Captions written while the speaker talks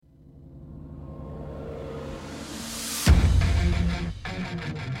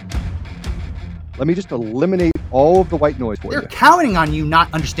Let me just eliminate all of the white noise for They're you. counting on you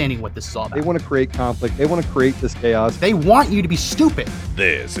not understanding what this is all about. They want to create conflict. They want to create this chaos. They want you to be stupid.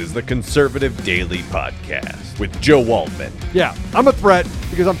 This is the Conservative Daily Podcast with Joe Waldman Yeah, I'm a threat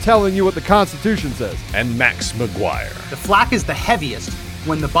because I'm telling you what the Constitution says. and Max McGuire. The flak is the heaviest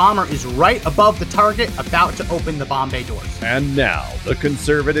when the bomber is right above the target about to open the bomb bay doors. And now the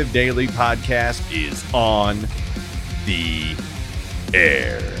Conservative Daily Podcast is on the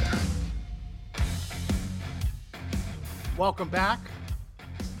air. Welcome back.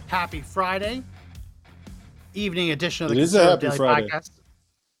 Happy Friday. Evening edition of the It is a Conservative happy Daily Friday. Podcast.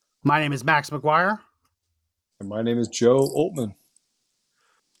 My name is Max McGuire. And my name is Joe Altman.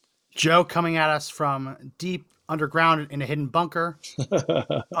 Joe coming at us from deep underground in a hidden bunker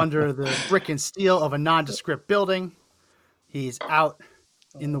under the brick and steel of a nondescript building. He's out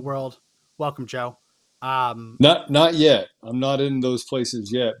in the world. Welcome, Joe. Not yet. I'm not in those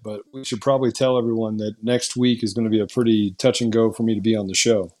places yet, but we should probably tell everyone that next week is going to be a pretty touch and go for me to be on the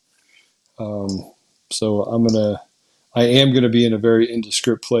show. So I am going to be in a very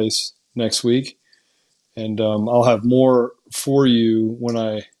indescript place next week, and I'll have more for you when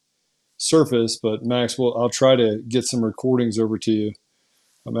I surface. But Max, I'll try to get some recordings over to you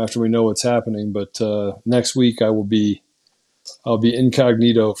after we know what's happening. But next week I'll be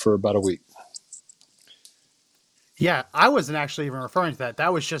incognito for about a week. Yeah, I wasn't actually even referring to that.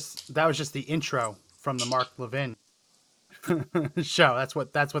 That was just the intro from the Mark Levin show. That's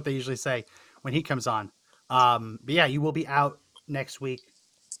what they usually say when he comes on. But yeah, you will be out next week,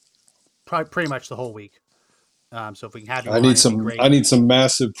 probably pretty much the whole week. So if we can have you, I need some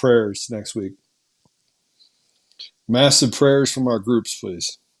massive prayers next week. Massive prayers from our groups,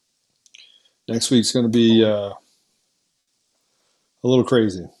 please. Next week's going to be a little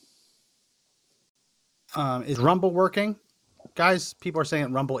crazy. Is Rumble working? Guys, people are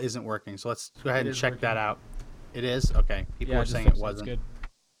saying Rumble isn't working. So let's go ahead and check that out. It is? Okay. People are saying it wasn't. Good.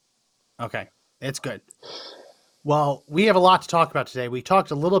 Okay. It's good. Well, we have a lot to talk about today. We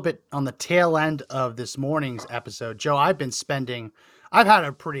talked a little bit on the tail end of this morning's episode. Joe, I've had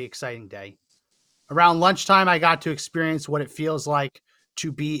a pretty exciting day. Around lunchtime, I got to experience what it feels like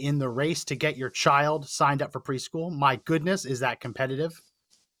to be in the race to get your child signed up for preschool. My goodness, is that competitive?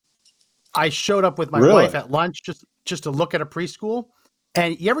 I showed up with my wife at lunch just to look at a preschool.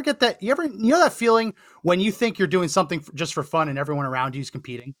 And you ever get that? You know that feeling when you think you're doing something just for fun and everyone around you is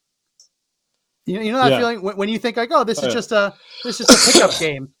competing? You know that feeling when you think like, oh, this is just a pickup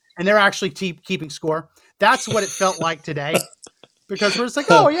game, and they're actually keeping score. That's what it felt like today, because we're just like,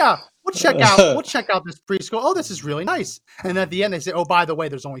 oh yeah, we'll check out this preschool. Oh, this is really nice. And at the end, they say, oh, by the way,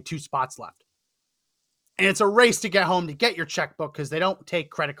 there's only 2 spots left, and it's a race to get home to get your checkbook because they don't take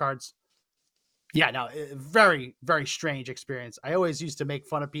credit cards. Yeah, no, very, very strange experience. I always used to make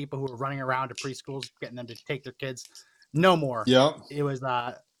fun of people who were running around to preschools, getting them to take their kids. No more. Yeah. It was,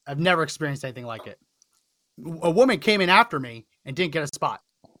 I've never experienced anything like it. A woman came in after me and didn't get a spot.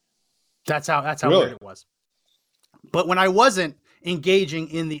 That's how Really? weird it was. But when I wasn't engaging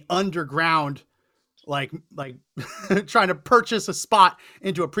in the underground, like trying to purchase a spot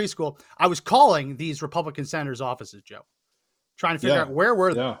into a preschool, I was calling these Republican senators' offices, Joe, trying to figure out where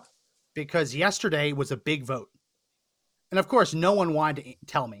were they. Yeah. Because yesterday was a big vote. And of course, no one wanted to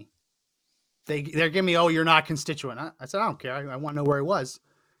tell me. They're giving me, oh, you're not constituent. I said, I don't care. I want to know where he was.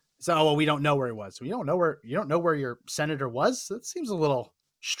 So, oh, well, we don't know where he was. You don't know where your senator was? That seems a little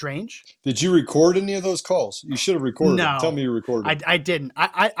strange. Did you record any of those calls? You should have recorded them. Tell me you recorded them. I didn't.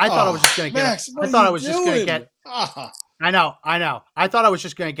 I thought I was just going to get Max, I thought I was just going to doing? get I know. I thought I was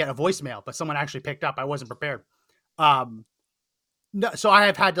just going to get a voicemail, but someone actually picked up. I wasn't prepared. No, so I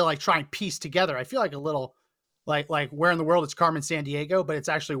have had to try and piece together. I feel like a little like where in the world is Carmen Sandiego, but it's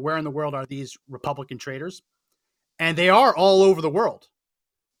actually where in the world are these Republican traitors? And they are all over the world.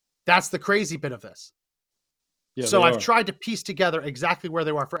 That's the crazy bit of this. Yeah, so I've are. tried to piece together exactly where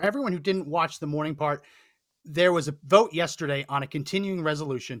they are. For everyone who didn't watch the morning part, there was a vote yesterday on a continuing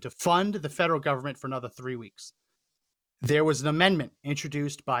resolution to fund the federal government for another 3 weeks. There was an amendment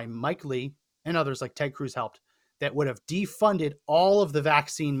introduced by Mike Lee and others like Ted Cruz helped that would have defunded all of the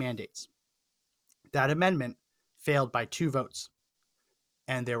vaccine mandates. That amendment failed by 2 votes.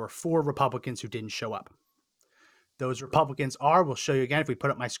 And there were 4 Republicans who didn't show up. Those Republicans are, we'll show you again if we put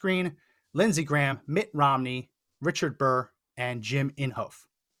up my screen, Lindsey Graham, Mitt Romney, Richard Burr, and Jim Inhofe.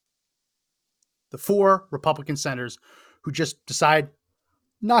 The 4 Republican senators who just decide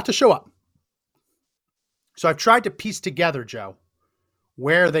not to show up. So I've tried to piece together, Joe,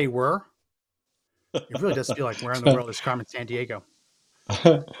 where they were. It really does feel like where in the world is Carmen Sandiego.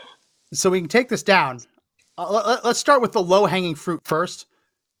 So we can take this down. Let's start with the low-hanging fruit first.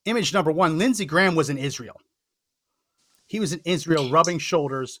 Image number 1, Lindsey Graham was in Israel. He was in Israel rubbing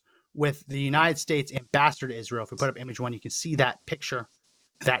shoulders with the United States ambassador to Israel. If we put up image 1, you can see that picture,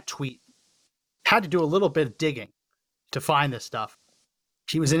 that tweet. Had to do a little bit of digging to find this stuff.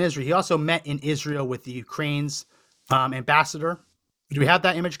 He was in Israel. He also met in Israel with the Ukraine's ambassador. Do we have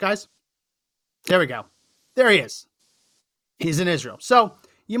that image, guys? There we go. There he is. He's in Israel. So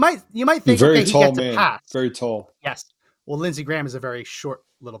you might think very okay, tall he gets man, a pass. very tall. Yes. Well, Lindsey Graham is a very short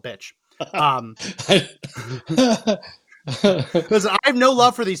little bitch. Listen, I have no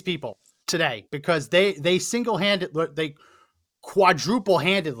love for these people today because they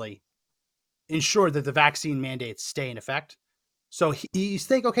quadruple-handedly ensure that the vaccine mandates stay in effect. So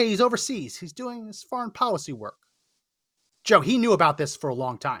he's overseas. He's doing his foreign policy work. Joe, he knew about this for a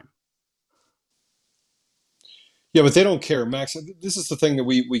long time. Yeah, but they don't care, Max. This is the thing that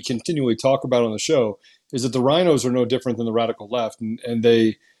we continually talk about on the show, is that the rhinos are no different than the radical left, and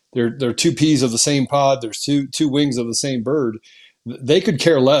they're two peas of the same pod. There's two wings of the same bird. They could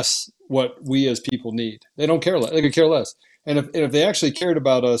care less what we as people need. They don't care less. They could care less. And if they actually cared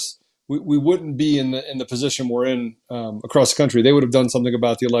about us, we wouldn't be in the position we're in across the country. They would have done something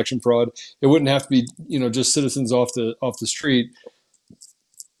about the election fraud. It wouldn't have to be just citizens off the street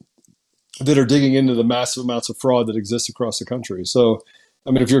that are digging into the massive amounts of fraud that exists across the country. So,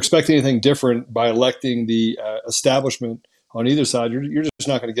 I mean, if you're expecting anything different by electing the establishment on either side, you're just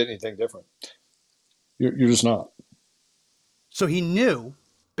not going to get anything different. You're just not. So he knew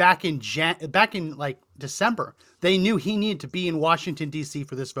back in like December, they knew he needed to be in Washington, D.C.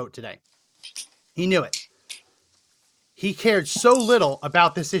 for this vote today. He knew it. He cared so little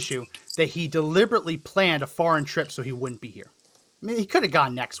about this issue that he deliberately planned a foreign trip so he wouldn't be here. I mean, he could have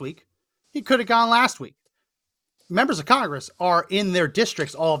gone next week. He could have gone last week. Members of Congress are in their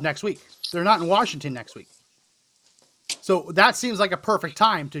districts all of next week. They're not in Washington next week. So that seems like a perfect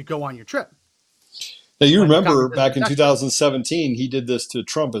time to go on your trip. Now, you remember back in 2017, he did this to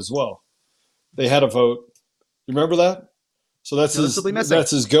Trump as well. They had a vote. You remember that? So that's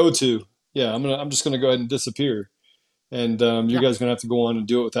his go-to. Yeah, I'm just gonna go ahead and disappear, and you guys are gonna have to go on and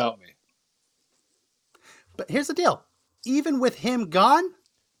do it without me. But here's the deal: even with him gone,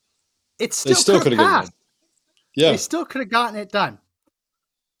 it still could have passed. Yeah, they still could have gotten it done.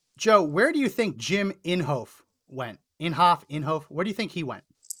 Joe, where do you think Jim Inhofe went? Inhofe. Where do you think he went?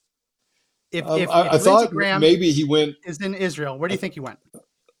 If I thought maybe he went. Is in Israel. Where do you think he went?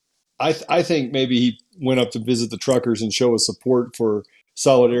 I think maybe he went up to visit the truckers and show his support for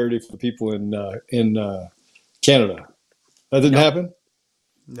solidarity for the people in Canada. That didn't happen.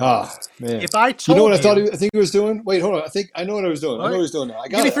 No. Ah, man! If I told what I think he was doing? Wait, hold on. I know what I was doing. What? I know what he was doing now.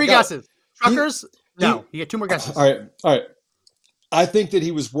 Give me three guesses. Truckers? No, you get two more guesses. All right. I think that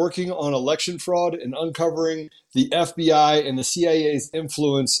he was working on election fraud and uncovering the FBI and the CIA's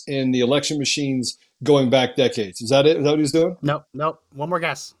influence in the election machines going back decades. Is that it? Is that what he was doing? Nope. One more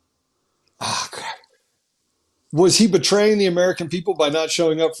guess. Ah, crap. Was he betraying the American people by not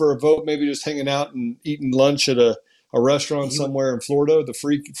showing up for a vote, maybe just hanging out and eating lunch at a restaurant somewhere in Florida, the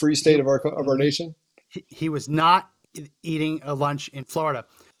free state of our nation? He was not eating a lunch in Florida.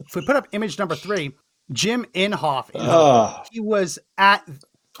 If we put up image number 3, Jim Inhofe, he was at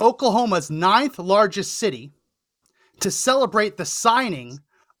Oklahoma's 9th largest city to celebrate the signing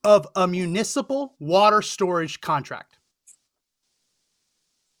of a municipal water storage contract.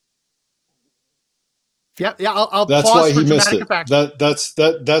 Yeah. I'll that's pause why for he missed it. Effect.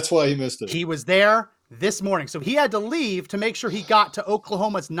 That's why he missed it. He was there this morning, so he had to leave to make sure he got to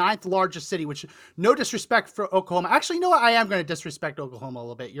Oklahoma's 9th largest city. Which, no disrespect for Oklahoma. Actually, you know what? I am going to disrespect Oklahoma a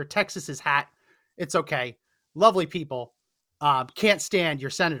little bit. Your Texas is hat. It's okay. Lovely people. Can't stand your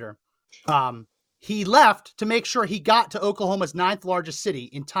senator. He left to make sure he got to Oklahoma's 9th largest city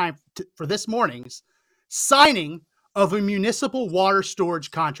in time for this morning's signing of a municipal water storage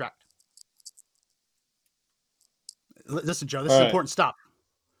contract. Listen, Joe, this is important stuff.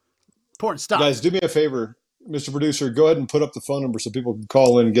 Important stuff. Guys, do me a favor, Mr. Producer. Go ahead and put up the phone number so people can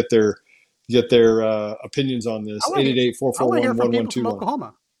call in and get their opinions on this. 888-441-1121.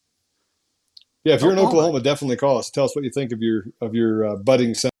 Oklahoma. Yeah, if you're in Oklahoma, definitely call us. Tell us what you think of your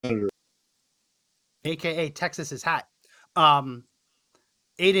budding senator. AKA Texas is hat.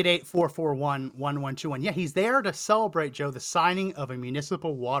 888-441-1121. Yeah, he's there to celebrate, Joe, the signing of a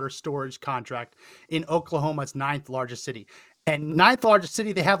municipal water storage contract in Oklahoma's 9th largest city. And 9th largest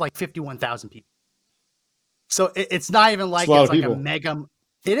city, they have like 51,000 people. So it's not even like it's like a mega.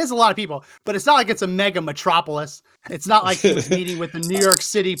 It is a lot of people, but it's not like it's a mega metropolis. It's not like he was meeting with the New York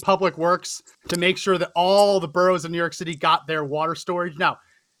City Public Works to make sure that all the boroughs of New York City got their water storage. No,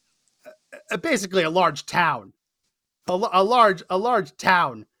 basically a large town. A large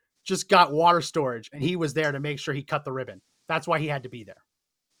town just got water storage, and he was there to make sure he cut the ribbon. That's why he had to be there.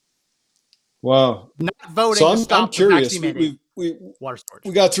 Wow. Not voting So to stop I'm curious. the vaccine mandate. We Water storage.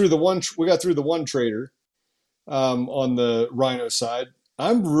 we got through the one trader on the Rhino side.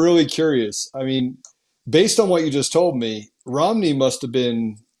 I'm really curious. I mean, based on what you just told me, Romney must have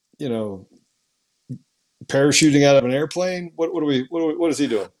been, parachuting out of an airplane. What is he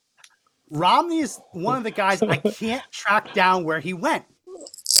doing? Romney is one of the guys I can't track down where he went.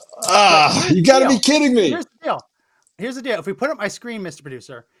 You got to be kidding me. Here's the deal. If we put up my screen, Mr.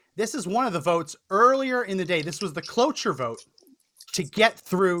 Producer, this is one of the votes earlier in the day. This was the cloture vote to get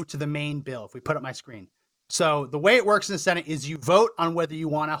through to the main bill. If we put up my screen. So the way it works in the Senate is you vote on whether you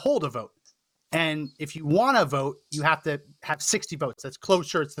want to hold a vote. And if you want to vote, you have to have 60 votes. That's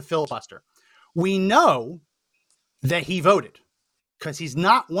cloture. It's the filibuster. We know that he voted because he's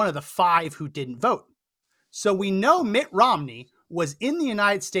not one of the 5 who didn't vote. So we know Mitt Romney was in the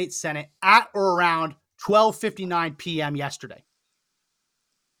United States Senate at or around 12:59 p.m. yesterday.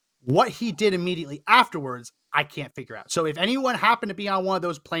 What he did immediately afterwards, I can't figure out. So if anyone happened to be on one of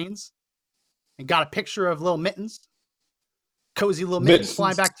those planes and got a picture of little Mittens, cozy little Mittens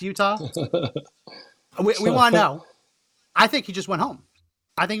flying back to Utah, we want to know. I think he just went home.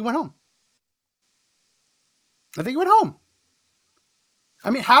 I think he went home. I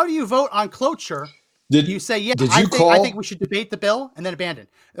mean, how do you vote on cloture? You say, yeah, I think we should debate the bill and then abandon.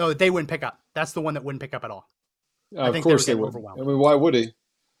 Oh, they wouldn't pick up. That's the one that wouldn't pick up at all. I think of course they would. Overwhelmed. I mean, why would he?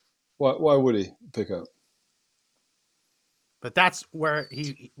 Why would he pick up? But that's where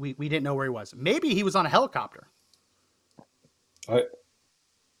we didn't know where he was. Maybe he was on a helicopter.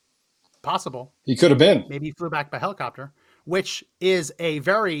 Possible. He could have been. Maybe he flew back by helicopter, which is a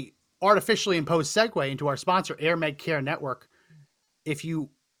very artificially imposed segue into our sponsor, AirMed Care Network. If you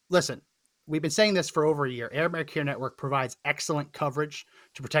listen, we've been saying this for over a year. AirMed Care Network provides excellent coverage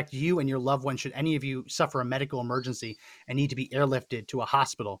to protect you and your loved ones should any of you suffer a medical emergency and need to be airlifted to a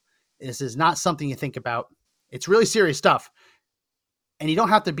hospital. This is not something you think about. It's really serious stuff. And you don't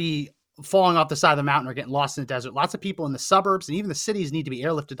have to be falling off the side of the mountain or getting lost in the desert. Lots of people in the suburbs and even the cities need to be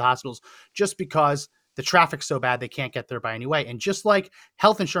airlifted to hospitals just because the traffic's so bad they can't get there by any way. And just like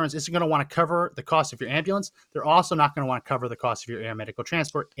health insurance isn't going to want to cover the cost of your ambulance, they're also not going to want to cover the cost of your air medical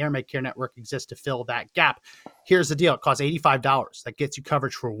transport. AirMed Care Network exists to fill that gap. Here's the deal. It costs $85. That gets you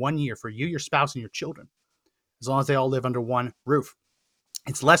coverage for 1 year for you, your spouse, and your children, as long as they all live under one roof.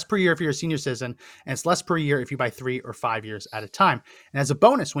 It's less per year if you're a senior citizen, and it's less per year if you buy 3 or 5 years at a time. And as a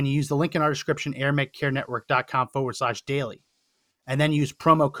bonus, when you use the link in our description, airmedcarenetwork.com/daily, and then use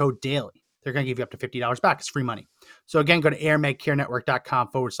promo code daily, they're going to give you up to $50 back. It's free money. So again, go to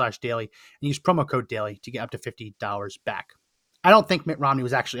airmedcarenetwork.com/daily and use promo code daily to get up to $50 back. I don't think Mitt Romney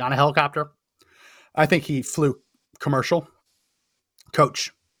was actually on a helicopter. I think he flew commercial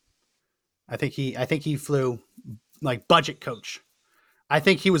coach. I think he flew like budget coach. I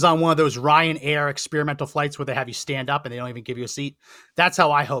think he was on one of those Ryanair experimental flights where they have you stand up and they don't even give you a seat. That's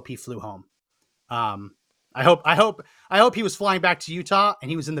how I hope he flew home. I hope he was flying back to Utah and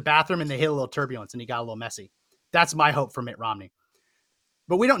he was in the bathroom and they hit a little turbulence and he got a little messy. That's my hope for Mitt Romney.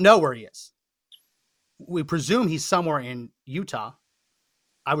 But we don't know where he is. We presume he's somewhere in Utah.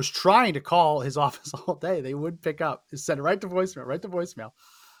 I was trying to call his office all day. They wouldn't pick up. It said right to voicemail.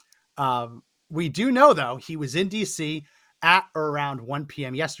 We do know, though, he was in D.C. at or around 1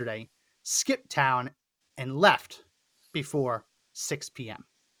 p.m. yesterday, skipped town, and left before 6 p.m.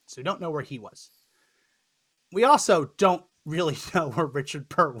 So we don't know where he was. We also don't really know where Richard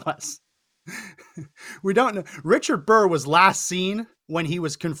Burr was. We don't know. Richard Burr was last seen when he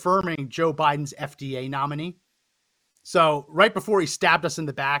was confirming Joe Biden's FDA nominee. So right before he stabbed us in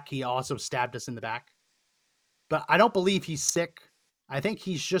the back, he also stabbed us in the back. But I don't believe he's sick. I think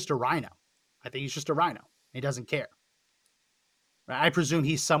he's just a rhino. He doesn't care. I presume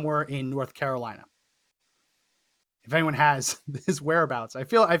he's somewhere in North Carolina. If anyone has his whereabouts, I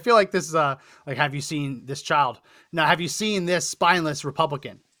feel like this is like, have you seen this child? Now, have you seen this spineless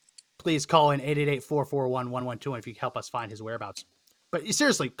Republican? Please call in 888-441-1121 if you can help us find his whereabouts. But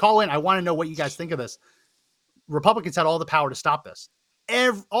seriously, call in. I want to know what you guys think of this. Republicans had all the power to stop this.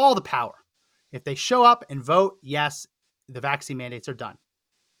 All the power. If they show up and vote, yes, the vaccine mandates are done.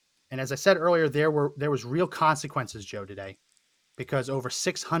 And as I said earlier, there was real consequences, Joe, today, because over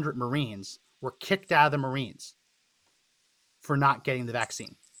 600 Marines were kicked out of the Marines for not getting the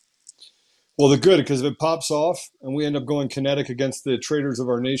vaccine. Well, they're good because if it pops off and we end up going kinetic against the traitors of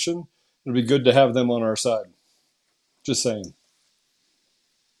our nation, it'll be good to have them on our side. Just saying.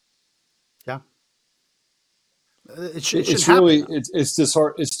 Yeah. It's really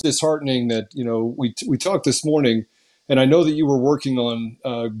disheartening that, we talked this morning And I know that you were working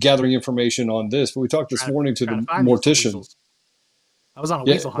on gathering information on this, but we talked this morning to the mortician. I was on a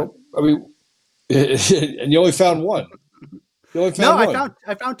weasel hunt. I mean, and you only found one. You only found one.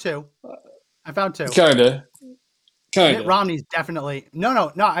 I found two. Kinda. Mitt Romney's definitely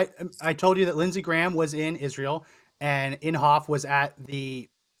no. I told you that Lindsey Graham was in Israel and Inhofe was at the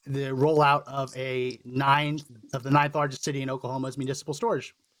rollout of the ninth largest city in Oklahoma's municipal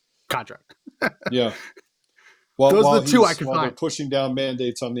storage contract. Yeah. Those are the two I could find. They're pushing down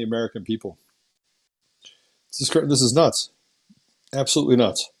mandates on the American people. This is nuts. Absolutely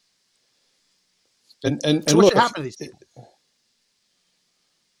nuts. And so what should happen to these people?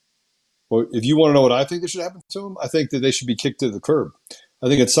 Well, if you want to know what I think that should happen to them, I think that they should be kicked to the curb. I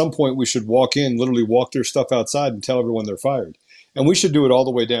think at some point we should literally walk their stuff outside and tell everyone they're fired. And we should do it all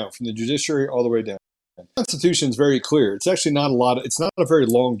the way down, from the judiciary all the way down. The Constitution is very clear. It's actually it's not a very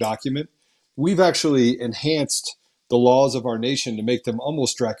long document. We've actually enhanced the laws of our nation to make them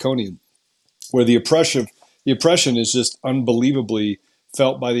almost draconian, where the oppression is just unbelievably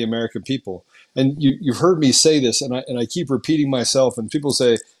felt by the American people. And you've heard me say this, and I keep repeating myself, and people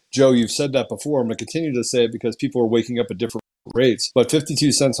say, Joe, you've said that before. I'm going to continue to say it because people are waking up at different rates. But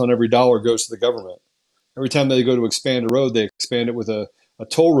 52 cents on every dollar goes to the government. Every time they go to expand a road, they expand it with a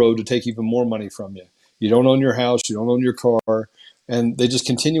toll road to take even more money from you. You don't own your house. You don't own your car. And they just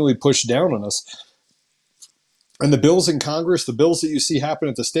continually push down on us. And the bills in Congress, the bills that you see happen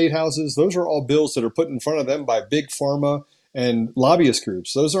at the state houses, those are all bills that are put in front of them by big pharma and lobbyist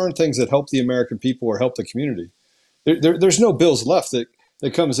groups. Those aren't things that help the American people or help the community. There's no bills left that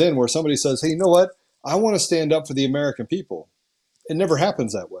comes in where somebody says, hey, you know what? I want to stand up for the American people. It never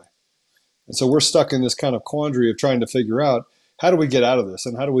happens that way. And so we're stuck in this kind of quandary of trying to figure out, how do we get out of this?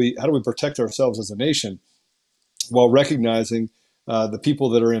 And how do we protect ourselves as a nation while recognizing the people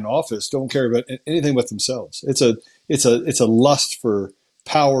that are in office don't care about anything but themselves. It's a lust for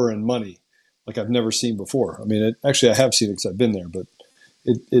power and money like I've never seen before. I mean, actually I have seen it because I've been there, but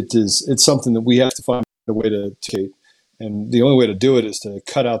it's something that we have to find a way to take. And the only way to do it is to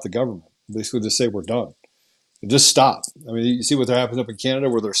cut out the government. Basically, just say we're done. And just stop. I mean, you see what happens up in Canada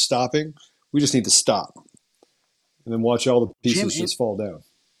where they're stopping? We just need to stop. And then watch all the pieces just fall down.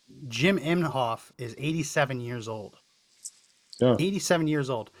 Jim Inhofe is 87 years old. Yeah. 87 years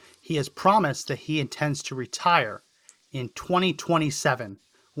old. He has promised that he intends to retire in 2027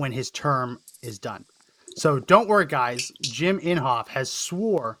 when his term is done. So don't worry, guys. Jim Inhofe has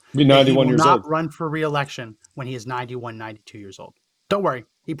swore that he will not run for re-election when he is 91, 92 years old. Don't worry.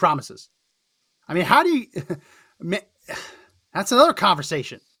 He promises. I mean, how do you... That's another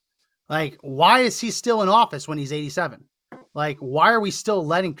conversation. Like, why is he still in office when he's 87? Like, why are we still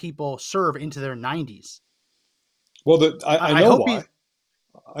letting people serve into their 90s? Well, I know why.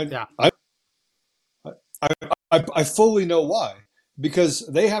 I fully know why. Because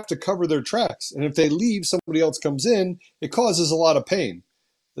they have to cover their tracks. And if they leave, somebody else comes in, it causes a lot of pain.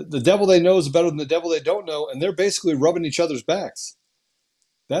 The devil they know is better than the devil they don't know, and they're basically rubbing each other's backs.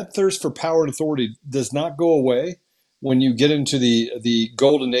 That thirst for power and authority does not go away when you get into the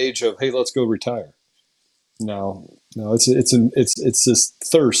golden age of, hey, let's go retire. No, it's this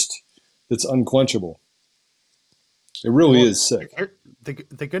thirst that's unquenchable. It really is sick.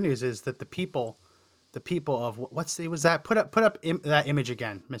 The good news is that the people of put up that image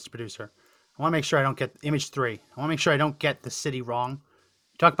again, Mr. Producer. I want to make sure I don't get image 3. I want to make sure I don't get the city wrong.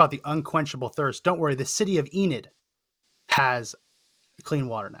 Talk about the unquenchable thirst. Don't worry, the city of Enid has clean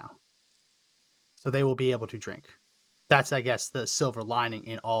water now, so they will be able to drink. That's, I guess, the silver lining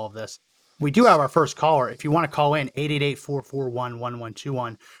in all of this. We do have our first caller. If you want to call in,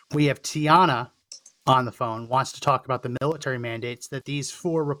 888-441-1121. We have Tiana on the phone, wants to talk about the military mandates that these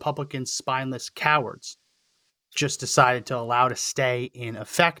 4 Republican spineless cowards just decided to allow to stay in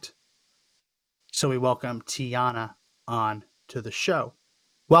effect. So we welcome Tiana on to the show.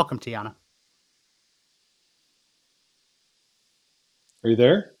 Welcome, Tiana. Are you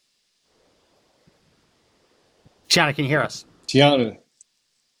there? Tiana, can you hear us? Tiana.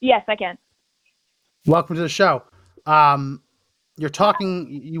 Yes, I can. Welcome to the show. You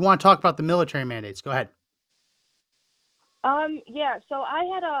want to talk about the military mandates. Go ahead. Yeah, so I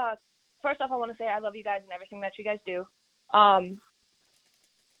had first off, I want to say I love you guys and everything that you guys do. I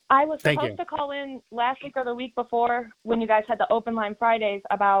was supposed to call in last week or the week before when you guys had the open line Fridays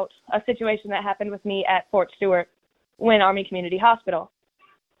about a situation that happened with me at Fort Stewart, Wynn Army Community Hospital.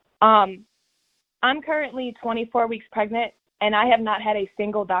 I'm currently 24 weeks pregnant, and I have not had a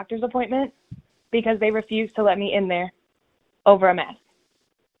single doctor's appointment because they refuse to let me in there over a mask.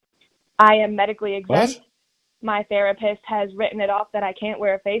 I am medically exempt. What? My therapist has written it off that I can't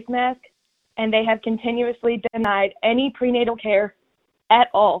wear a face mask. and they have continuously denied any prenatal care at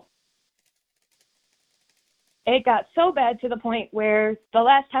all. It got so bad to the point where the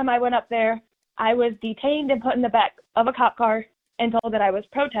last time I went up there, I was detained and put in the back of a cop car and told that I was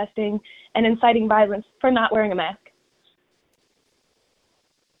protesting and inciting violence for not wearing a mask.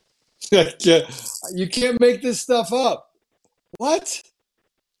 You can't make this stuff up. What?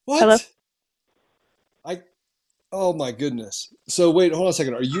 Hello? Oh my goodness. So wait, hold on a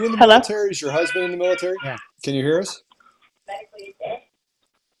second. Are you in the Hello? military? Is your husband in the military? Yeah. Can you hear us?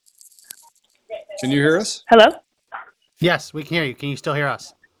 Can you hear us? Hello? Yes, we can hear you. Can you still hear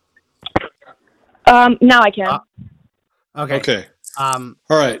us? Now I can. Okay. Okay. All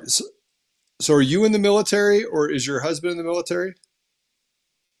right. So are you in the military, or is your husband in the military?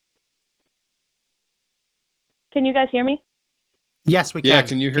 Can you guys hear me? Yes, we can. Yeah,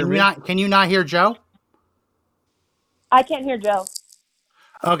 can you hear me? Can you not hear Joe? I can't hear Joe.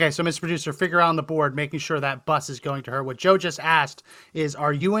 Okay, so Mr. Producer, figure out on the board, making sure that bus is going to her. What Joe just asked is,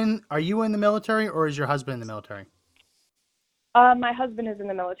 are you in the military, or is your husband in the military? My husband is in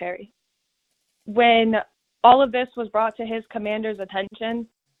the military. When all of this was brought to his commander's attention,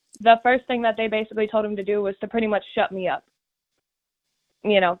 the first thing that they basically told him to do was to pretty much shut me up.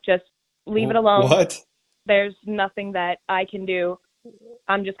 Just leave it alone. What? There's nothing that I can do.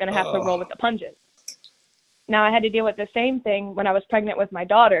 I'm just going to have to roll with the punches. Now, I had to deal with the same thing when I was pregnant with my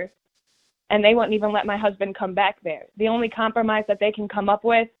daughter, and they wouldn't even let my husband come back there. The only compromise that they can come up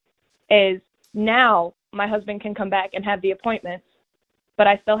with is now my husband can come back and have the appointments, but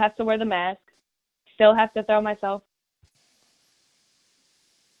I still have to wear the mask, still have to throw myself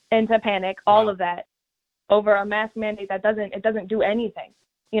into panic, all of that, over a mask mandate that doesn't do anything.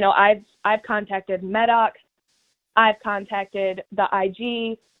 I've contacted MEDOC, I've contacted the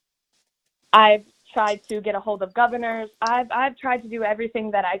IG, I've tried to get a hold of governors, I've tried to do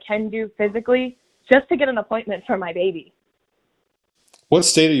everything that I can do physically just to get an appointment for my baby. What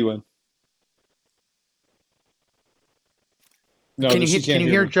state are you in? No, Can you she can't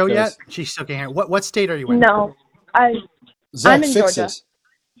hear me, Joe guys. yet? She still can't hear. What state are you in? No, Zach, I'm in fix Georgia. this.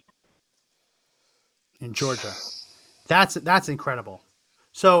 In Georgia. That's incredible.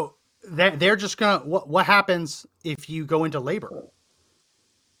 So they're just gonna. What happens if you go into labor?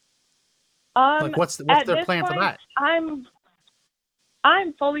 What's their plan for that?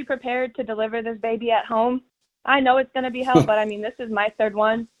 I'm fully prepared to deliver this baby at home. I know it's going to be hell, but I mean, this is my third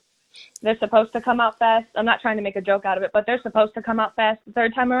one. They're supposed to come out fast. I'm not trying to make a joke out of it, but they're supposed to come out fast the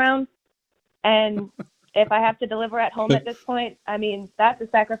third time around. And if I have to deliver at home at this point, I mean, that's a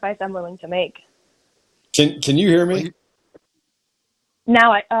sacrifice I'm willing to make. Can you hear me?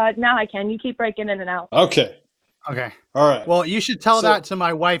 Now I can. You keep breaking in and out. Okay. Okay. All right. Well, you should tell that to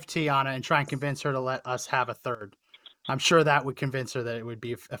my wife, Tiana, and try and convince her to let us have a third. I'm sure that would convince her that it would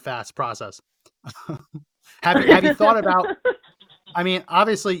be a fast process. Have you thought about? I mean,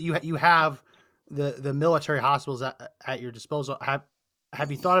 obviously you have the military hospitals at your disposal.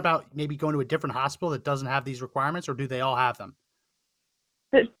 Have you thought about maybe going to a different hospital that doesn't have these requirements, or do they all have them?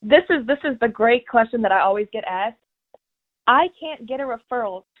 This is the great question that I always get asked. I can't get a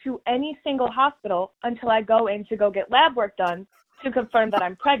referral to any single hospital until I go in to go get lab work done to confirm that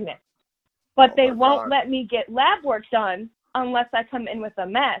I'm pregnant. But they won't let me get lab work done unless I come in with a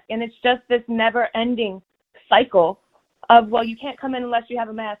mask. And it's just this never-ending cycle of, well, you can't come in unless you have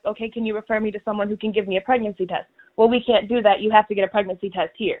a mask. Okay, can you refer me to someone who can give me a pregnancy test? Well, we can't do that. You have to get a pregnancy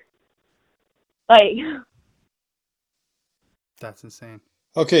test here. That's insane.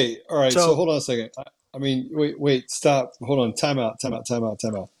 Okay. All right. So hold on a second. I mean, wait, stop. Hold on. Time out.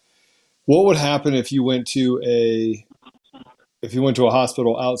 What would happen if you went to a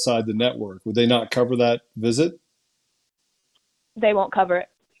hospital outside the network? Would they not cover that visit? They won't cover it.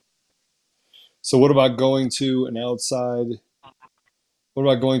 So what about going to an outside?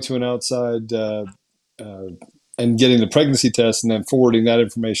 And getting the pregnancy test and then forwarding that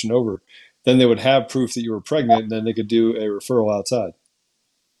information over? Then they would have proof that you were pregnant, and then they could do a referral outside.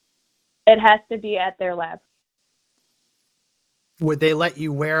 It has to be at their lab. Would they let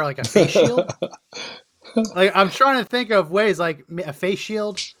you wear like a face shield? Like, I'm trying to think of ways, like a face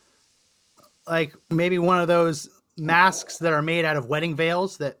shield, like maybe one of those masks that are made out of wedding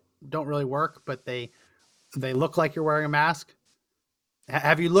veils that don't really work, but they look like you're wearing a mask.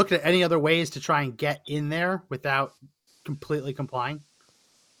 Have you looked at any other ways to try and get in there without completely complying?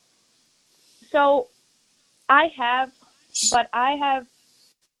 So I have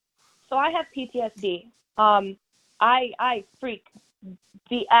PTSD. I freak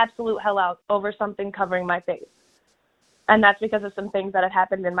the absolute hell out over something covering my face. And that's because of some things that have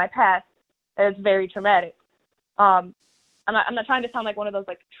happened in my past. It's very traumatic. I'm not trying to sound like one of those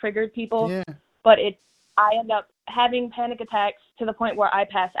like triggered people, Yeah. but I end up having panic attacks to the point where I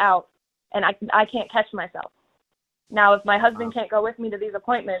pass out and I can't catch myself. Now, if my husband can't go with me to these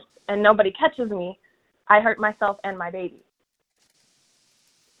appointments and nobody catches me, I hurt myself and my baby.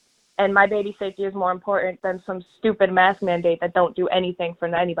 And my baby's safety is more important than some stupid mask mandate that don't do anything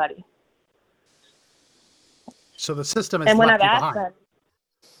for anybody. So the system has And when left I've you asked behind. them,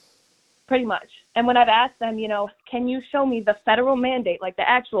 pretty much. And when I've asked them, you know, can you show me the federal mandate, like the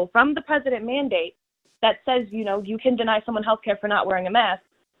actual from the president mandate that says, you know, you can deny someone health care for not wearing a mask,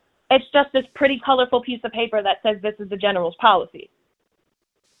 it's just this pretty colorful piece of paper that says this is the general's policy.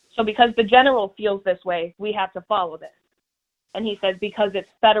 So because the general feels this way, we have to follow this. And he says because it's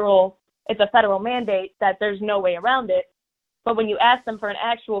a federal mandate that there's no way around it. But when you ask them for an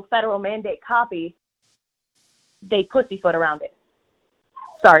actual federal mandate copy, they pussyfoot around it.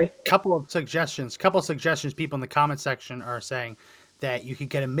 Sorry. Couple of suggestions. People in the comment section are saying that you could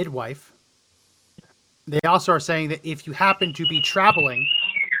get a midwife. They also are saying that if you happen to be traveling,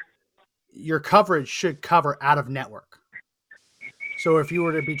 your coverage should cover out of network. So if you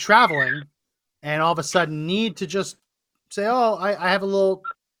were to be traveling and all of a sudden need to just say, oh, I have a little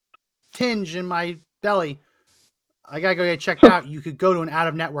tinge in my belly, I got to go get checked out, you could go to an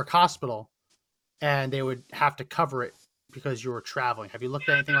out-of-network hospital and they would have to cover it because you were traveling. Have you looked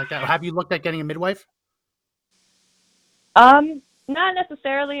at anything like that? Or have you looked at getting a midwife? Not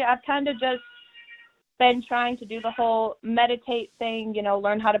necessarily. I've kind of just been trying to do the whole meditate thing, you know,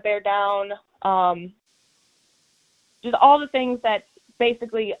 learn how to bear down, just all the things that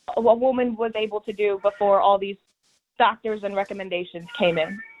basically a woman was able to do before all these doctors and recommendations came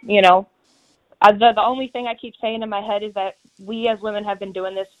in, you know. The only thing I keep saying in my head is that we as women have been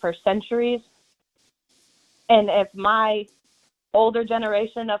doing this for centuries. And if my older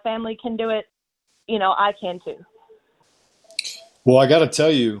generation of family can do it, you know, I can too. Well, I got to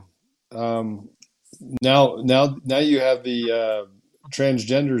tell you, now you have the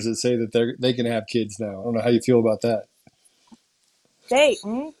transgenders that say that they can have kids now. I don't know how you feel about that.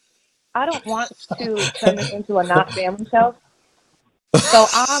 I don't want to turn this into a not family show. So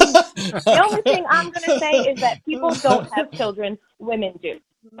the only thing I'm going to say is that people don't have children, women do.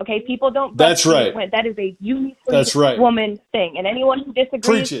 Okay, people don't. That's right. That is a uniquely woman thing. And anyone who disagrees,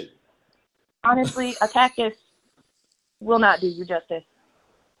 preach it. Honestly, a cactus will not do you justice.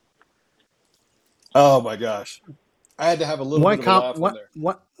 Oh my gosh, I had to have a little bit of a laugh in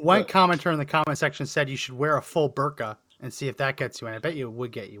there. One commenter in the comment section said you should wear a full burqa and see if that gets you in. I bet you it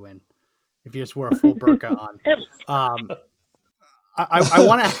would get you in if you just wore a full burqa on. I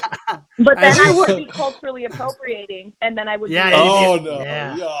want to, but then I would be culturally appropriating, and then I would.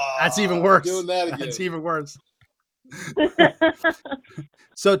 Yeah. That's even worse. Doing that again. That's even worse.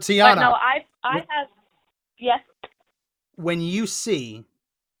 So Tiana, but no, I have. Yes. When you see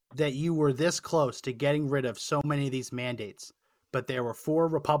that you were this close to getting rid of so many of these mandates, but there were 4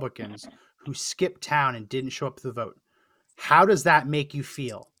 Republicans who skipped town and didn't show up to the vote, how does that make you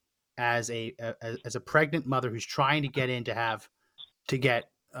feel as a pregnant mother who's trying to get in to get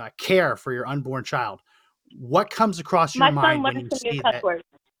care for your unborn child? What comes across your mind when you see that?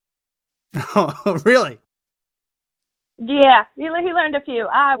 Oh, really? Yeah, he learned a few.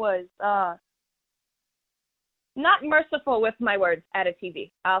 I was not merciful with my words at a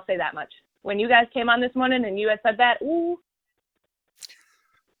TV. I'll say that much. When you guys came on this morning and you had said that, ooh,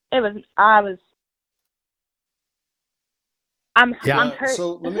 I'm hurt.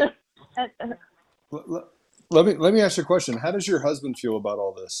 So let me ask you a question. How does your husband feel about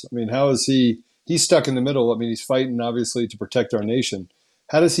all this? I mean, how is he's stuck in the middle. I mean, he's fighting obviously to protect our nation.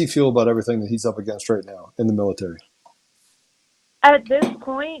 How does he feel about everything that he's up against right now in the military? At this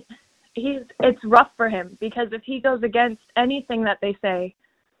point, it's rough for him because if he goes against anything that they say,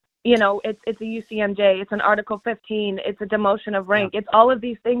 you know, it's a UCMJ, it's an Article 15, it's a demotion of rank. It's all of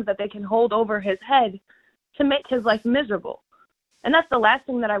these things that they can hold over his head to make his life miserable. And that's the last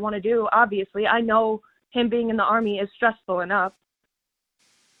thing that I want to do, obviously. I know him being in the Army is stressful enough.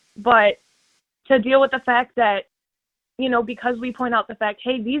 But to deal with the fact that, you know, because we point out the fact,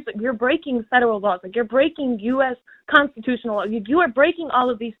 hey, you're breaking federal laws, like you're breaking U.S. constitutional law. You are breaking all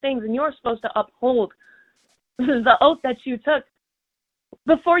of these things, and you're supposed to uphold the oath that you took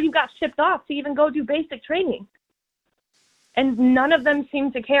before you got shipped off to even go do basic training. And none of them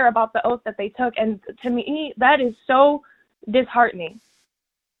seem to care about the oath that they took. And to me, that is so disheartening.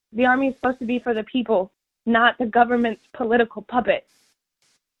 The Army is supposed to be for the people, not the government's political puppet.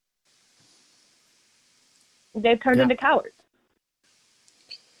 They've turned into cowards.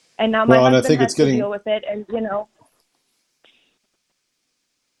 And now my husband has to deal with it. And, you know.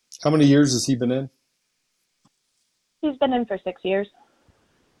 How many years has he been in? He's been in for 6 years.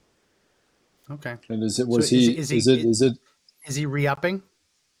 Okay. And is So he re-upping?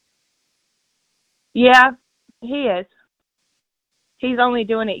 Yeah, he is. He's only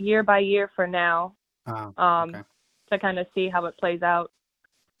doing it year by year for now, Okay. to kind of see how it plays out.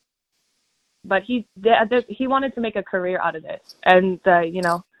 But he wanted to make a career out of this, and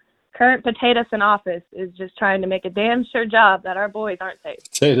current potatoes in office is just trying to make a damn sure job that our boys aren't safe.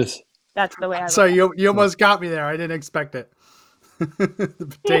 Potatoes. That's the way I. So you almost got me there. I didn't expect it.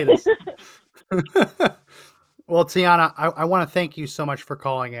 The potatoes. Well, Tiana, I want to thank you so much for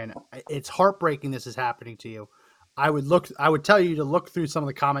calling in. It's heartbreaking this is happening to you. I would tell you to look through some of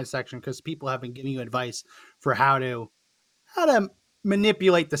the comment section because people have been giving you advice for how to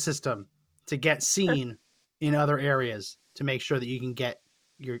manipulate the system to get seen in other areas to make sure that you can get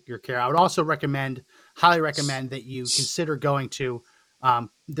your care. I would also highly recommend that you consider going to,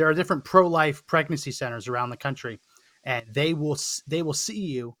 there are different pro-life pregnancy centers around the country, and they will see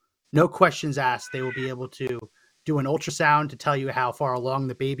you, no questions asked. They will be able to do an ultrasound to tell you how far along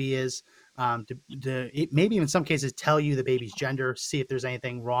the baby is, maybe in some cases tell you the baby's gender, see if there's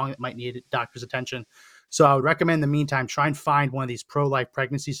anything wrong that might need doctor's attention. So I would recommend in the meantime, try and find one of these pro-life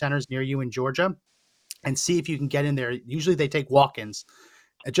pregnancy centers near you in Georgia and see if you can get in there. Usually they take walk-ins,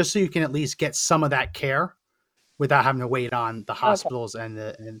 just so you can at least get some of that care without having to wait on the hospitals and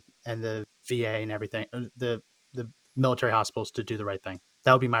the VA and everything, the military hospitals to do the right thing.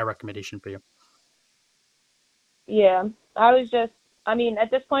 That would be my recommendation for you. Yeah,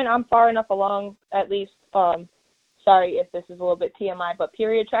 at this point, I'm far enough along, at least, sorry if this is a little bit TMI, but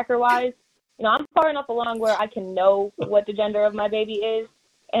period tracker wise, I'm far enough along where I can know what the gender of my baby is,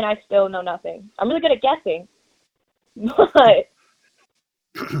 and I still know nothing. I'm really good at guessing, but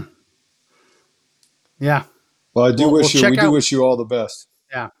yeah. Well, we do wish you all the best.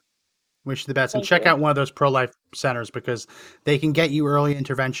 Yeah. Wish you the best. Thank And check you. out one of those pro-life centers because they can get you early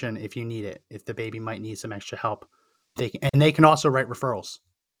intervention if you need it, if the baby might need some extra help. They can also write referrals.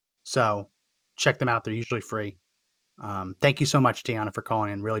 So check them out. They're usually free. Thank you so much, Tiana, for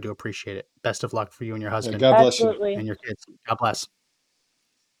calling in. Really do appreciate it. Best of luck for you and your husband. God bless absolutely. you. And your kids. God bless.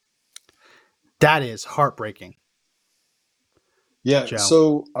 That is heartbreaking. Yeah. Joe.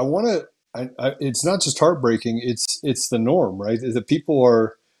 So I want to. It's not just heartbreaking. It's the norm, right? The people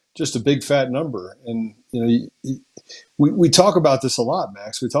are just a big fat number, and we talk about this a lot,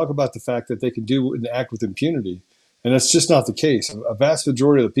 Max. We talk about the fact that they can do and act with impunity, and that's just not the case. A vast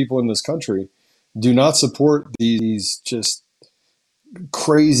majority of the people in this country do not support these just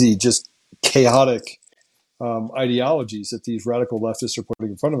crazy, just chaotic ideologies that these radical leftists are putting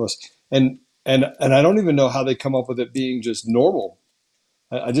in front of us, and I don't even know how they come up with it being just normal.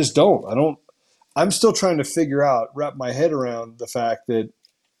 I just don't. I'm still trying to wrap my head around the fact that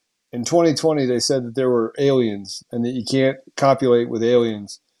in 2020 they said that there were aliens and that you can't copulate with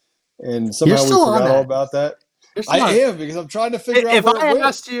aliens, and somehow we forgot all about that. I am, because I'm trying to figure out where it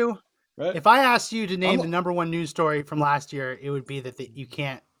went. If I asked you to name the number one news story from last year, it would be that you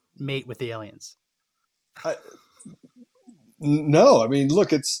can't mate with the aliens. No, I mean,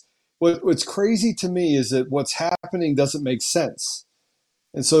 look, what's crazy to me is that what's happening doesn't make sense.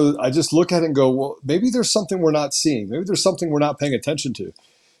 And so I just look at it and go, well, maybe there's something we're not seeing. Maybe there's something we're not paying attention to.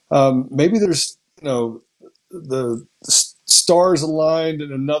 Maybe there's, the stars aligned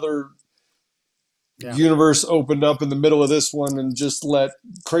and another universe opened up in the middle of this one and just let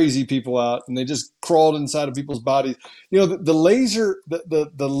crazy people out, and they just crawled inside of people's bodies. The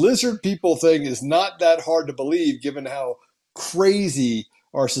lizard people thing is not that hard to believe given how crazy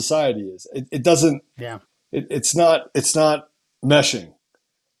our society is. It doesn't. Yeah. It's not meshing.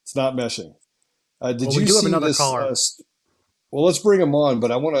 It's not meshing. Did you see this? Well, let's bring him on,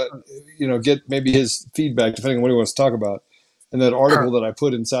 but I want to, get maybe his feedback, depending on what he wants to talk about, in that article that I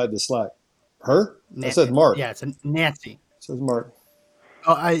put inside the Slack. Her? I said Mark. Yeah, it's Nancy. It says Mark.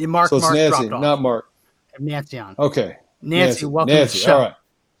 Oh, Mark. So it's Mark Nancy, dropped off. not Mark. I have Nancy on. Okay. Nancy, welcome to the show. All right.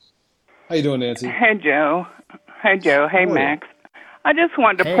 How you doing, Nancy? Hey, Joe. Hey, Max. I just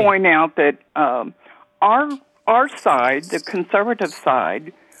wanted to point out that our side, the conservative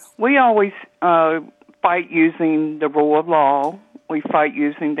side, we always fight using the rule of law. We fight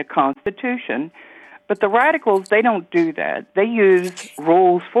using the Constitution. But the radicals, they don't do that. They use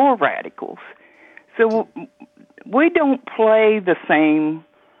rules for radicals. So we don't play the same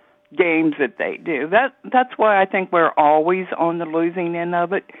games that they do. That's why I think we're always on the losing end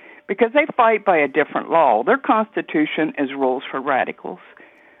of it, because they fight by a different law. Their Constitution is rules for radicals.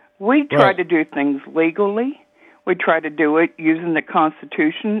 We try to do things legally. We try to do it using the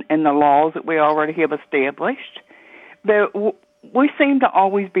Constitution and the laws that we already have established. But we seem to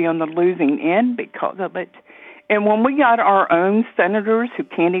always be on the losing end because of it. And when we got our own senators who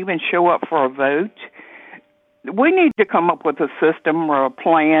can't even show up for a vote, we need to come up with a system or a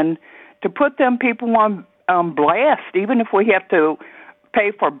plan to put them people on blast, even if we have to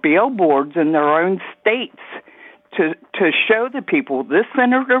pay for billboards in their own states to show the people this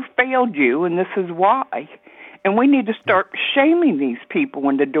senator failed you and this is why. And we need to start shaming these people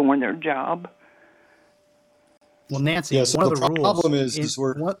when they're doing their job. Well, Nancy, Yeah, so one of the the problem rules is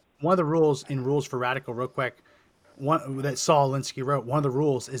we're one of the rules in Rules for Radical, real quick, that Saul Alinsky wrote. One of the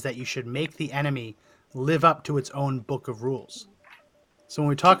rules is that you should make the enemy live up to its own book of rules. So when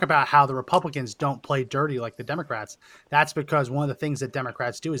we talk about how the Republicans don't play dirty like the Democrats, that's because one of the things that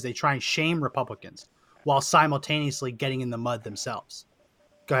Democrats do is they try and shame Republicans while simultaneously getting in the mud themselves.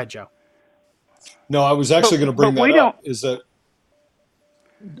 Go ahead, Joe. No, I was actually going to bring that up.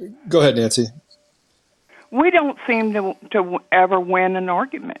 Go ahead, Nancy. We don't seem to ever win an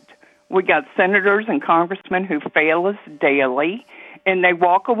argument. We got senators and congressmen who fail us daily, and they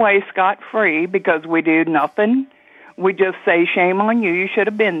walk away scot-free because we do nothing. We just say, shame on you, you should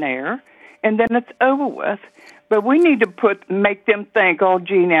have been there, and then it's over with. But we need to make them think, oh,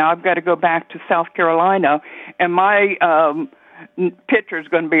 gee, now I've got to go back to South Carolina, and my picture's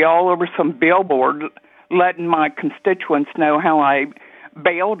going to be all over some billboard letting my constituents know how I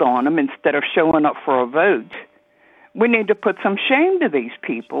bailed on them instead of showing up for a vote. We need to put some shame to these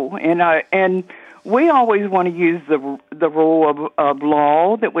people, and we always want to use the rule of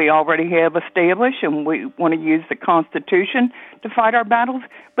law that we already have established, and we want to use the Constitution to fight our battles,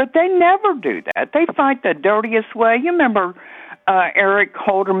 but they never do that. They fight the dirtiest way. You remember Eric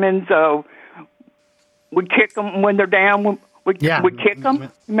Holderman's, we kick them when they're down, we kick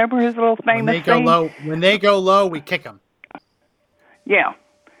them? Remember his little famous thing? When they go low, we kick them. Yeah.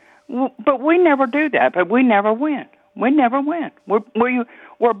 But we never do that, but we never win. We never win.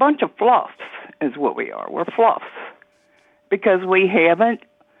 We're a bunch of fluffs is what we are. We're fluffs because we haven't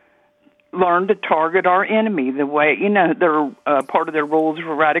learned to target our enemy the way, they're part of their rules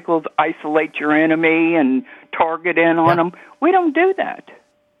for radicals, isolate your enemy and target in on them. We don't do that.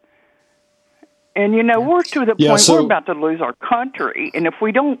 And, we're to the point we're about to lose our country. And if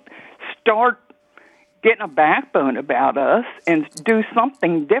we don't start getting a backbone about us and do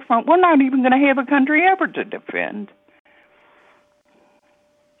something different, we're not even going to have a country ever to defend.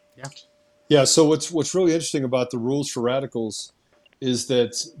 Yeah. So what's really interesting about the Rules for Radicals is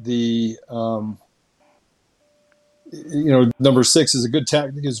that the number 6 is a good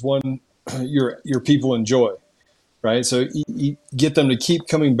tactic is one your people enjoy, right? So you get them to keep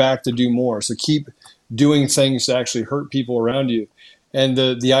coming back to do more. So keep doing things to actually hurt people around you. And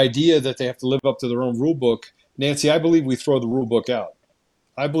the idea that they have to live up to their own rule book, Nancy, I believe we throw the rule book out.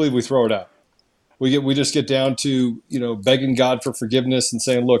 I believe we throw it out. We just get down to, begging God for forgiveness and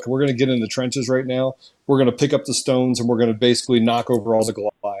saying, look, we're going to get in the trenches right now. We're going to pick up the stones and we're going to basically knock over all the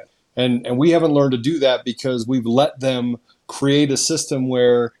Goliath. And we haven't learned to do that because we've let them create a system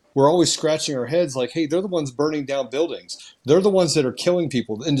where we're always scratching our heads like, hey, they're the ones burning down buildings. They're the ones that are killing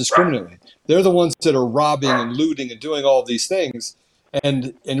people indiscriminately. They're the ones that are robbing and looting and doing all of these things.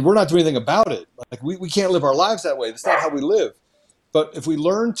 And we're not doing anything about it. Like we can't live our lives that way. That's not how we live. But if we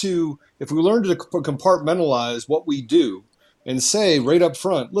learn to compartmentalize what we do and say right up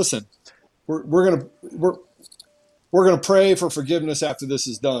front, listen, we're gonna pray for forgiveness after this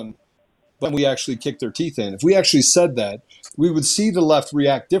is done, but we actually kick their teeth in. If we actually said that, we would see the left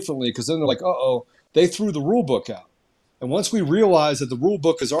react differently because then they're like, they threw the rule book out. And once we realize that the rule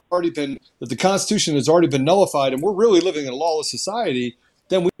book has already been, that the Constitution has already been nullified and we're really living in a lawless society,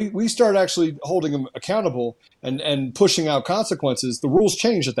 then we start actually holding them accountable and pushing out consequences. The rules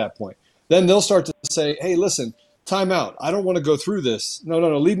change at that point. Then they'll start to say, hey, listen, time out. I don't want to go through this. No,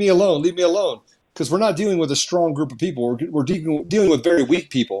 leave me alone. Because we're not dealing with a strong group of people. We're dealing with very weak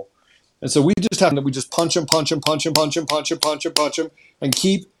people. And so we just punch them, and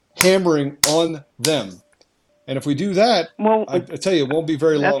keep hammering on them. And if we do that, I tell you, it won't be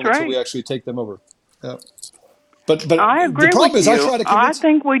very long until we actually take them over. Yeah. But I agree the problem with is you. I try to convince. I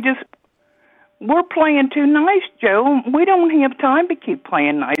think we're playing too nice, Joe. We don't have time to keep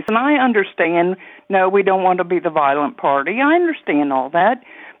playing nice. And I understand, no, we don't want to be the violent party. I understand all that.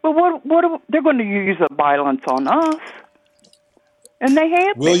 But they're going to use the violence on us. And they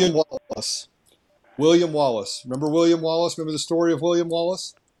have William Wallace. Remember William Wallace? Remember the story of William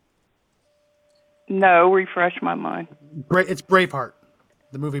Wallace? No, refresh my mind. It's Braveheart,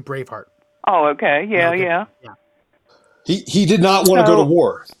 the movie Braveheart. Oh, okay. Yeah. He did not want to go to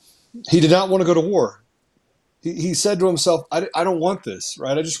war. He said to himself, I don't want this,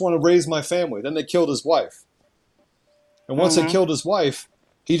 right? I just want to raise my family. Then they killed his wife. And once they killed his wife,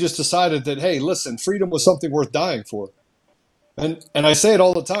 He just decided that, hey, listen, freedom was something worth dying for. And I say it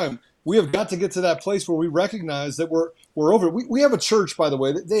all the time. We have got to get to that place where we recognize that we're over. We have a church, by the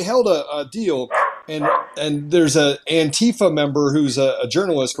way. They held a deal, and there's a Antifa member who's a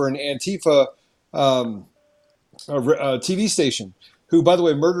journalist for an Antifa TV station, who, by the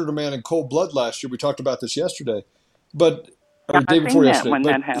way, murdered a man in cold blood last year. We talked about this yesterday, or day before yesterday. When But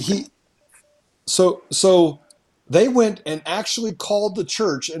that happened. so they went and actually called the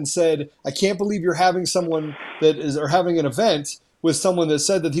church and said, I can't believe you're having someone or having an event with someone that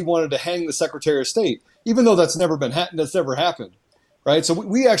said that he wanted to hang the Secretary of State, even though that's never happened. Right. So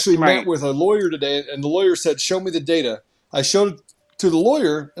we actually met with a lawyer today, and the lawyer said, show me the data. I showed it to the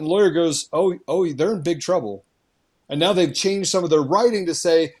lawyer, and the lawyer goes, oh, they're in big trouble. And now they've changed some of their writing to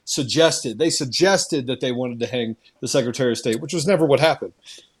say suggested. They suggested that they wanted to hang the Secretary of State, which was never what happened.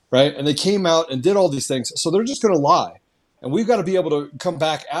 Right? And they came out and did all these things. So they're just going to lie. And we've got to be able to come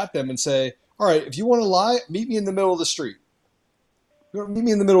back at them and say, all right, if you want to lie, meet me in the middle of the street. Meet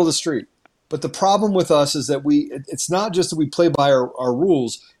me in the middle of the street. But the problem with us is that it's not just that we play by our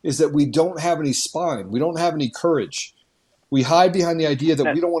rules, is that we don't have any spine. We don't have any courage. We hide behind the idea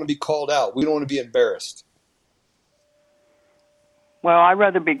that we don't want to be called out. We don't want to be embarrassed. Well, I'd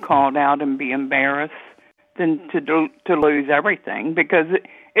rather be called out and be embarrassed than to lose everything, because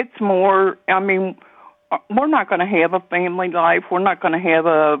it's more, I mean, we're not going to have a family life. We're not going to have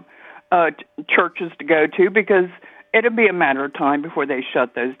churches to go to, because it'll be a matter of time before they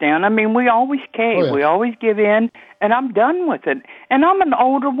shut those down. I mean, we always cave. Oh, yeah. We always give in, and I'm done with it. And I'm an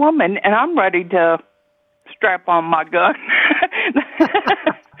older woman, and I'm ready to strap on my gun.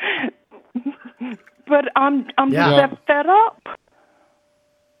 But I'm just that fed up.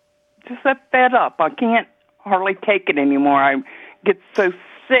 Just that fed up. I can't hardly take it anymore. I get so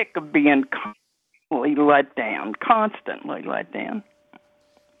sick of being constantly let down.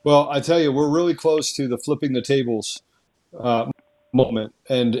 Well, I tell you, we're really close to the flipping the tables moment,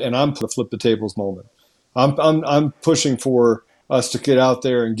 and I'm to flip the tables moment. I'm pushing for us to get out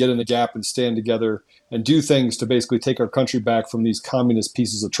there and get in the gap and stand together and do things to basically take our country back from these communist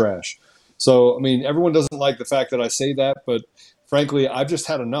pieces of trash. So, I mean, everyone doesn't like the fact that I say that, but frankly, I've just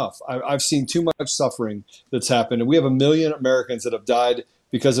had enough. I've seen too much suffering that's happened, and we have 1 million Americans that have died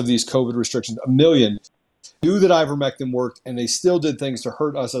because of these COVID restrictions. 1 million knew that ivermectin worked, and they still did things to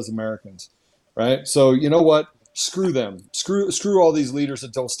hurt us as Americans, right? So you know what? Screw them. Screw all these leaders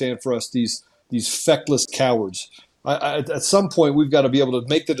that don't stand for us. These feckless cowards. At some point, we've got to be able to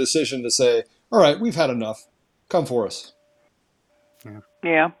make the decision to say, "All right, we've had enough. Come for us."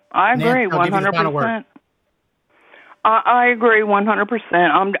 Yeah, I agree 100%. I agree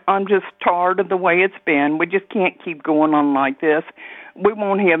 100%. I'm just tired of the way it's been. We just can't keep going on like this. We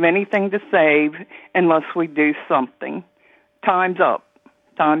won't have anything to save unless we do something. Time's up.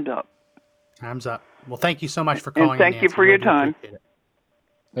 Well, thank you so much for calling. And thank you for your time.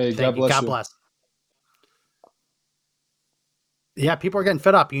 Hey, God bless you. God bless. Yeah, people are getting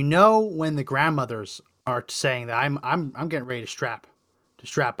fed up. You know, when the grandmothers are saying that I'm getting ready to strap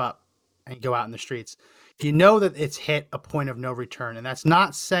up and go out in the streets. You know that it's hit a point of no return, and that's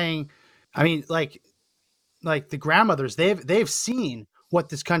not saying, I mean, like the grandmothers, they've seen what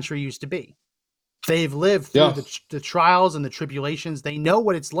this country used to be. They've lived through the trials and the tribulations. They know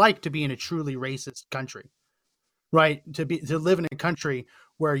what it's like to be in a truly racist country, right? To live in a country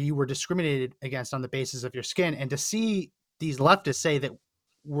where you were discriminated against on the basis of your skin, and to see these leftists say that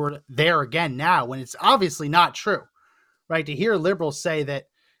we're there again now, when it's obviously not true, right? To hear liberals say that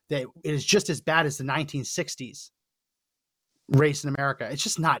it is just as bad as the 1960s race in America. It's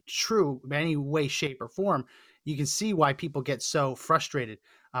just not true in any way, shape, or form. You can see why people get so frustrated.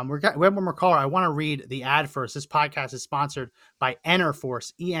 We have one more caller. I want to read the ad first. This podcast is sponsored by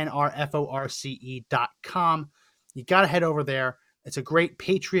Enerforce, ENRFORCE.com. You got to head over there. It's a great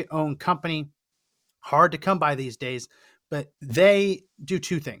Patriot-owned company. Hard to come by these days, but they do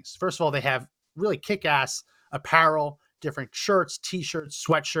two things. First of all, they have really kick-ass apparel, different shirts, t-shirts,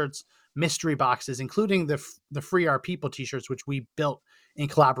 sweatshirts, mystery boxes, including the Free Our People t-shirts, which we built in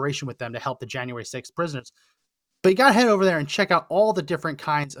collaboration with them to help the January 6th prisoners. But you got to head over there and check out all the different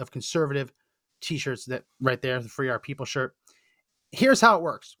kinds of conservative t-shirts that right there, the Free Our People shirt. Here's how it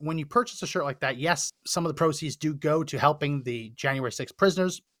works. When you purchase a shirt like that, yes, some of the proceeds do go to helping the January 6th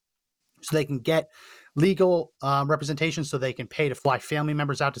prisoners so they can get legal representation, so they can pay to fly family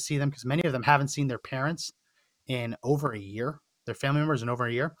members out to see them, because many of them haven't seen their parents in over a year, their family members in over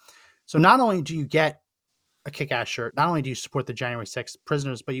a year. So not only do you get a kick-ass shirt, not only do you support the January 6th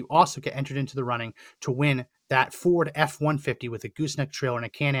prisoners, but you also get entered into the running to win that Ford F-150 with a gooseneck trailer and a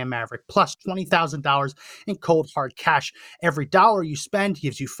Can-Am Maverick, plus $20,000 in cold hard cash. Every dollar you spend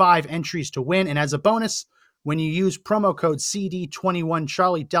gives you 5 entries to win. And as a bonus, when you use promo code CD21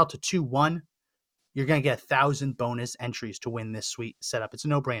 Charlie Delta 21, you're going to get 1,000 bonus entries to win this sweet setup. It's a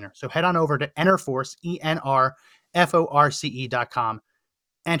no-brainer. So head on over to Enerforce, ENRFORCE.com,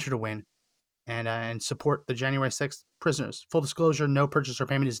 enter to win, and support the January 6th prisoners. Full disclosure, no purchase or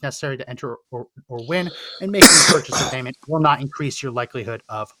payment is necessary to enter or win, and making a purchase or payment will not increase your likelihood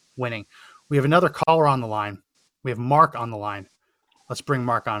of winning. We have another caller on the line. We have Mark on the line. Let's bring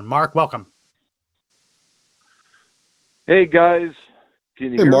Mark on. Mark, welcome. Hey, guys.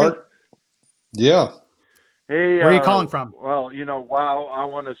 Can you hear Mark. me? Yeah. Hey, where are you calling from? Well, wow, I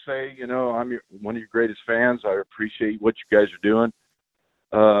want to say, I'm one of your greatest fans. I appreciate what you guys are doing.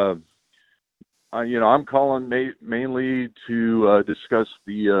 I'm calling mainly to discuss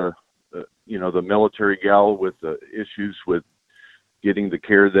the military gal with the issues with getting the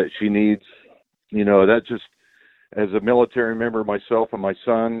care that she needs. That just, as a military member myself and my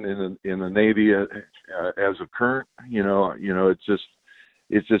son in the Navy as a current,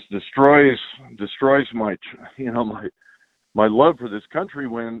 it just destroys my my love for this country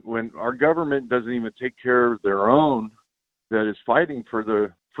when our government doesn't even take care of their own that is fighting for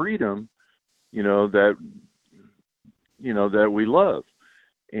the freedom that we love.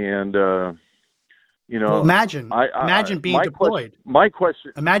 And well, imagine being deployed.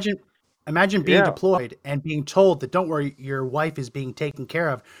 Imagine being deployed and being told that, don't worry, your wife is being taken care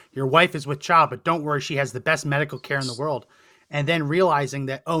of. Your wife is with child, but don't worry, she has the best medical care in the world. And then realizing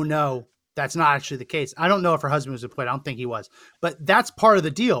that, oh no, that's not actually the case. I don't know if her husband was deployed. I don't think he was, but that's part of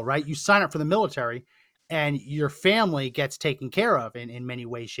the deal, right? You sign up for the military and your family gets taken care of in many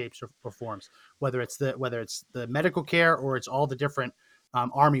ways, shapes, or forms, whether it's the medical care or it's all the different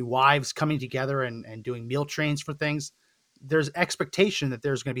Army wives coming together and doing meal trains for things. There's expectation that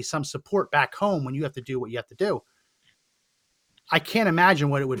there's going to be some support back home when you have to do what you have to do. I can't imagine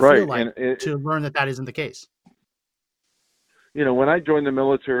what it would feel like to learn that isn't the case. When I joined the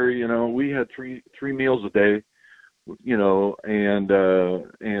military, we had three meals a day,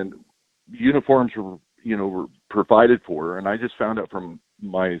 and uniforms were provided for. And I just found out from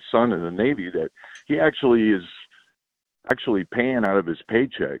my son in the Navy that he actually is paying out of his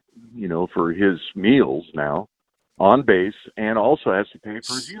paycheck, for his meals now on base, and also has to pay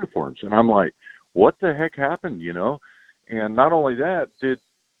for his uniforms. And I'm like, what the heck happened, And not only that,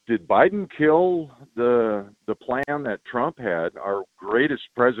 did Biden kill the plan that Trump had, our greatest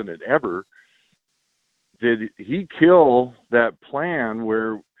president ever? Did he kill that plan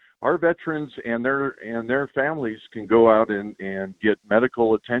where our veterans and their families can go out and get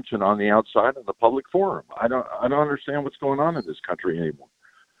medical attention on the outside of the public forum? I don't understand what's going on in this country anymore.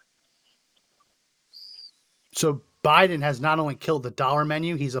 So Biden has not only killed the dollar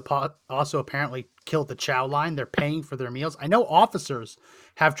menu, he's also apparently killed the chow line. They're paying for their meals. I know officers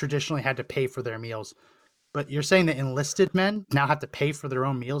have traditionally had to pay for their meals, but you're saying that enlisted men now have to pay for their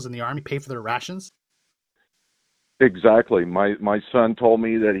own meals in the Army, pay for their rations? Exactly. My son told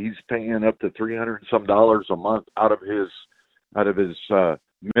me that he's paying up to $300 and some a month out of his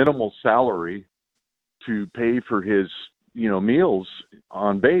minimal salary to pay for his meals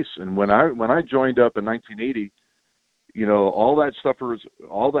on base. And when I joined up in 1980, all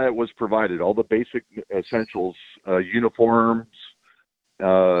that was provided, all the basic essentials, uniforms,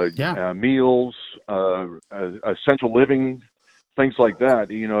 meals, essential living, things like that.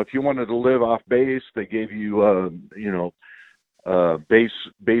 If you wanted to live off base, they gave you, base,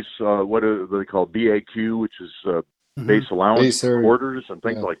 what are they called? BAQ, which is base allowance quarters and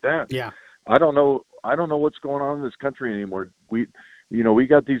things like that. Yeah. I don't know what's going on in this country anymore. We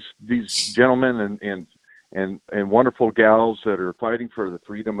got these gentlemen and wonderful gals that are fighting for the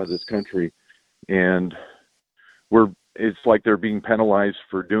freedom of this country, and it's like they're being penalized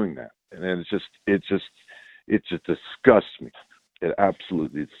for doing that, and it just disgusts me. It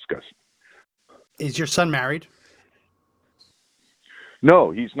absolutely disgusts me. Is your son married? No,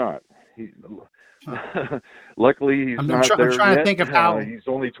 he's not. Luckily, he's not there yet. I'm trying to think of how he's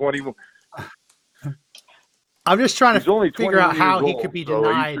only 21. I'm just trying to figure out how he could be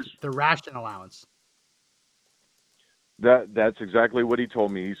denied the ration allowance. That's exactly what he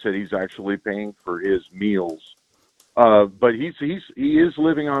told me. He said he's actually paying for his meals, but he is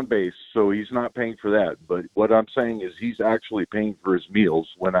living on base, so he's not paying for that. But what I'm saying is he's actually paying for his meals.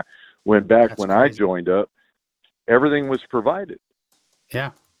 When I joined up, everything was provided.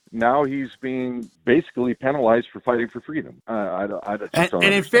 Yeah. Now he's being basically penalized for fighting for freedom. I just don't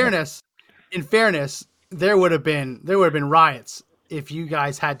and in fairness, there would have been riots if you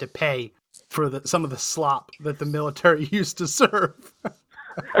guys had to pay for some of the slop that the military used to serve.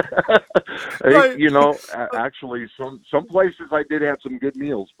 Hey, you know, actually, some places I did have some good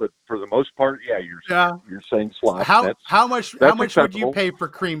meals, but for the most part, yeah, you're saying slop. How much would you acceptable. pay for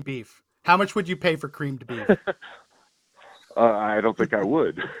creamed beef? How much would you pay for creamed beef? I don't think I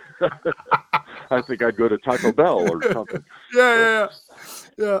would. I think I'd go to Taco Bell or something. Yeah.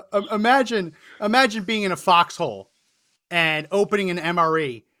 Imagine being in a foxhole and opening an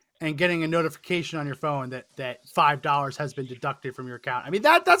MRE and getting a notification on your phone that $5 has been deducted from your account. I mean,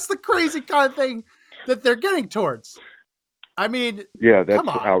 that's the crazy kind of thing that they're getting towards. I mean, yeah, that's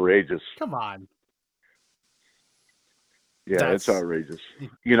outrageous. Come on. Yeah, it's outrageous.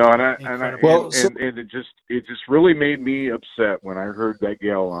 You know, and it just really made me upset when I heard that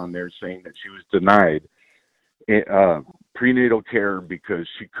gal on there saying that she was denied prenatal care because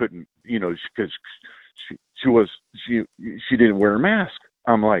she couldn't, you know, because she didn't wear a mask.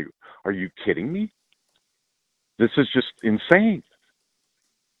 I'm like, are you kidding me? This is just insane.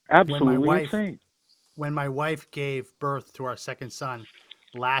 Absolutely insane. When my wife gave birth to our second son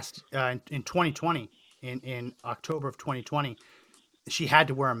in 2020, in October of 2020, she had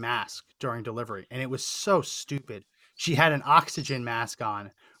to wear a mask during delivery, and it was so stupid. She had an oxygen mask on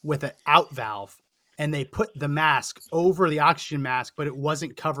with an out valve, and they put the mask over the oxygen mask, but it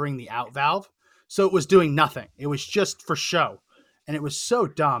wasn't covering the out valve, so it was doing nothing. It was just for show. And it was so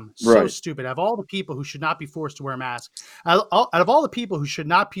dumb, so stupid. Out of all the people who should not be forced to wear a mask, out of all the people who should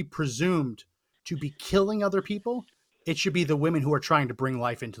not be presumed to be killing other people, it should be the women who are trying to bring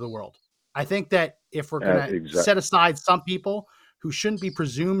life into the world. I think that if we're going to set aside some people who shouldn't be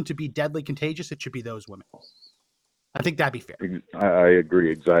presumed to be deadly contagious, it should be those women. I think that'd be fair. I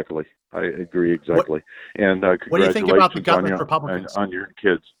agree exactly. And congratulations what do you think about the gutless Republicans on your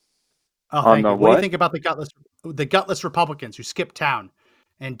kids? Oh, thank you. What do you think about the gutless Republicans who skipped town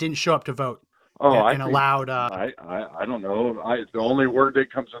and didn't show up to vote? I don't know. The only word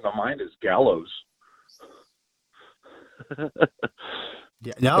that comes into mind is gallows.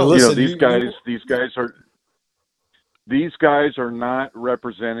 Yeah, no. Hey, listen, these guys are not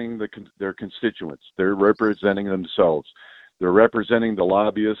representing their constituents. They're representing themselves. They're representing the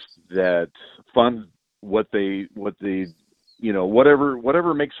lobbyists that fund what they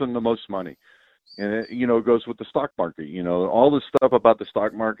whatever makes them the most money. And it goes with the stock market, all this stuff about the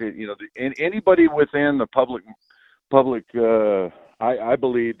stock market, and anybody within the public, I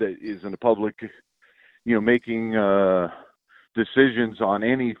believe that is in the public, making decisions on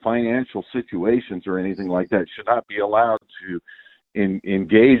any financial situations or anything like that should not be allowed to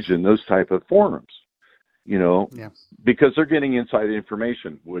engage in those type of forums, because they're getting inside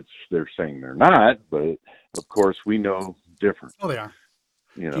information, which they're saying they're not, but of course we know different. Oh, they are.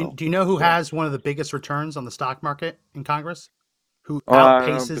 Do you know who has one of the biggest returns on the stock market in Congress? Who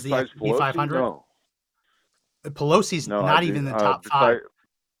outpaces the S&P 500? No. Pelosi's not even in the top five.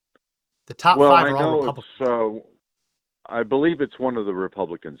 The top five are all Republicans. So I believe it's one of the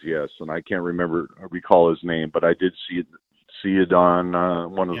Republicans, yes, and I can't recall his name, but I did see it on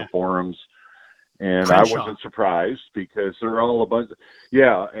one of the forums, and Crenshaw. I wasn't surprised because they're all a bunch.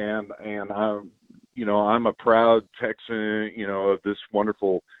 And I'm a proud Texan, of this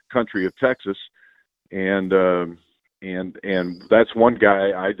wonderful country of Texas, and that's one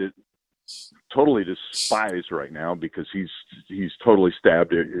guy I totally despise right now because he's totally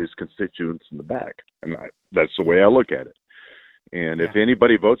stabbed his constituents in the back, and that's the way I look at it. And if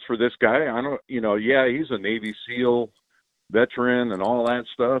anybody votes for this guy, I don't, he's a Navy SEAL veteran and all that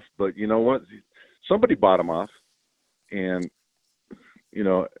stuff, but you know what? Somebody bought him off, and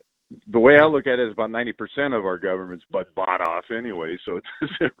the way I look at it is about 90% of our government's bought off anyway, so it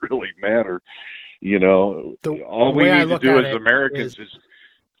doesn't really matter. All we need to do as Americans is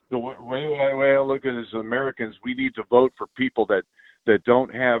the way I look at it as Americans, we need to vote for people that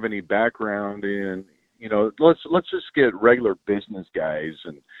don't have any background in, let's just get regular business guys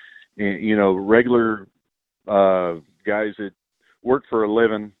and regular guys that work for a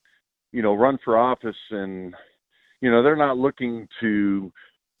living, run for office, and they're not looking to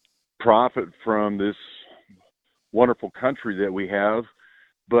profit from this wonderful country that we have,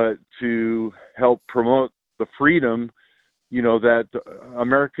 but to help promote the freedom, that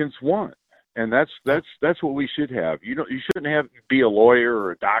Americans want. And that's what we should have. You shouldn't have to be a lawyer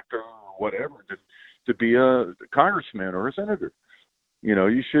or a doctor or whatever to be a congressman or a senator.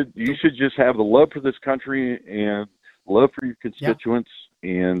 You should just have the love for this country and love for your constituents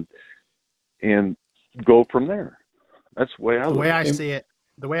and go from there. That's the way I look.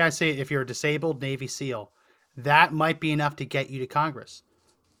 The way I see it, if you're a disabled Navy SEAL, that might be enough to get you to Congress,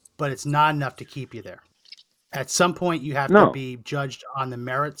 but it's not enough to keep you there. At some point, you have to No. be judged on the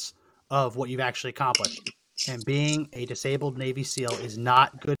merits of what you've actually accomplished. And being a disabled Navy SEAL is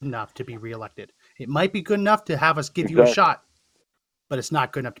not good enough to be reelected. It might be good enough to have us give you a Exactly. shot, but it's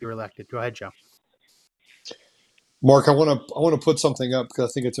not good enough to be reelected. Go ahead, Joe. Mark, I want to put something up because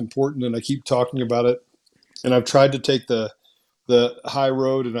I think it's important, and I keep talking about it. And I've tried to take the high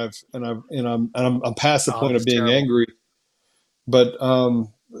road, and I'm past the point of That's being terrible. angry. But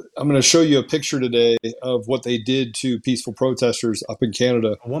I'm going to show you a picture today of what they did to peaceful protesters up in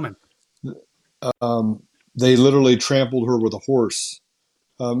Canada. A woman. They literally trampled her with a horse.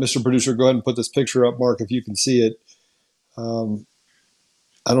 Mr. Producer, go ahead and put this picture up, Mark, if you can see it. I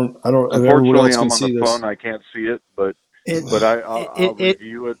don't. If everyone Unfortunately, else can I'm on see the this. phone. I can't see it, but I'll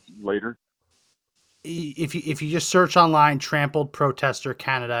review it later. If you just search online "trampled protester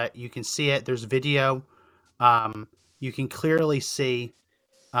Canada," you can see it. There's video. You can clearly see.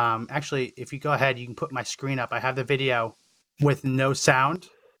 Actually, if you go ahead, you can put my screen up. I have the video with no sound.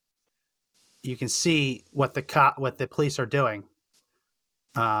 You can see what the police are doing.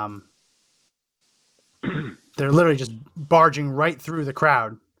 They're literally just barging right through the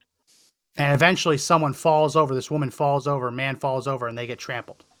crowd, and eventually someone falls over. This woman falls over, a man falls over, and they get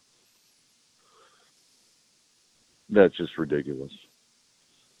trampled. That's just ridiculous.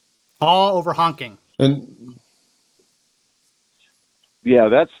 All over honking. And Yeah,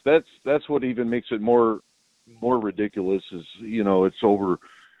 that's what even makes it more ridiculous is, it's over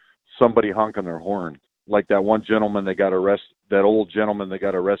somebody honking their horn. Like that one gentleman that got arrested, that old gentleman that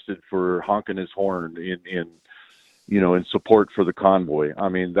got arrested for honking his horn in support for the convoy. I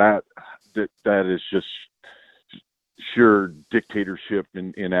mean, that is just sheer dictatorship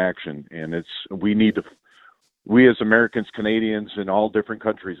in action. And we as Americans, Canadians, in all different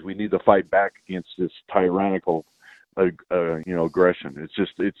countries, we need to fight back against this tyrannical, aggression. It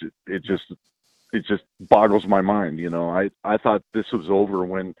just boggles my mind. I thought this was over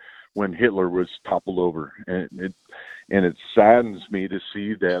when Hitler was toppled over, and it saddens me to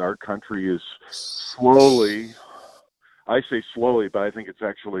see that our country is slowly, I say slowly, but I think it's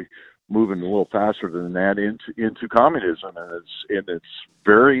actually moving a little faster than that into communism, and it's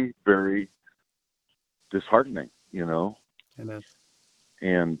very, very disheartening, It is.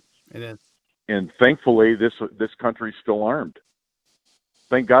 And It is. And thankfully, this country's still armed.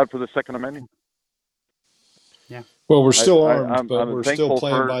 Thank God for the Second Amendment. Yeah. Well, we're still armed, but we're still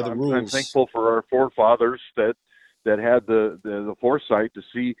playing by the rules. I'm thankful for our forefathers that had the foresight to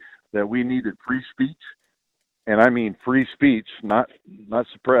see that we needed free speech, and I mean free speech, not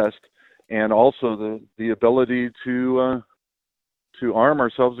suppressed, and also the ability to arm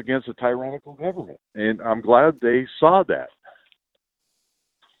ourselves against a tyrannical government. And I'm glad they saw that.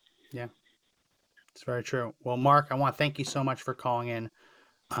 Yeah. It's very true. Well, Mark, I want to thank you so much for calling in.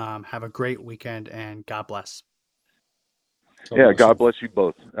 Have a great weekend, and God bless. God bless you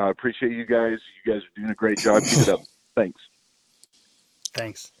both. I appreciate you guys. You guys are doing a great job. Keep it up. Thanks.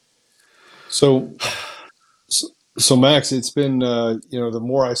 Thanks. So Max, it's been, the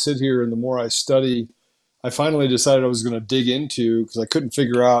more I sit here and the more I study, I finally decided I was going to dig into, because I couldn't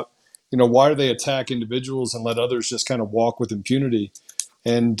figure out, why do they attack individuals and let others just kind of walk with impunity?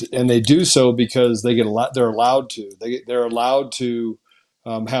 And they do so because they're allowed to. They're allowed to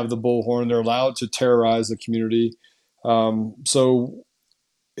have the bullhorn. They're allowed to terrorize the community. So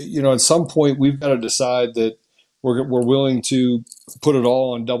at some point we've got to decide that we're willing to put it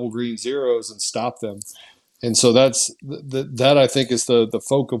all on double green zeros and stop them. And so that I think is the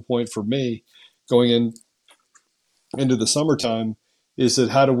focal point for me going into the summertime, is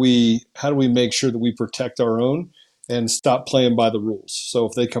that how do we make sure that we protect our own and stop playing by the rules? So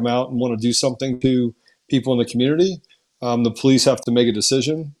if they come out and want to do something to people in the community, the police have to make a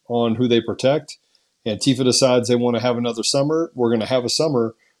decision on who they protect. Antifa decides they want to have another summer. We're going to have a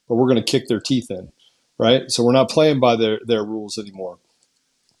summer, but we're going to kick their teeth in, right? So we're not playing by their rules anymore.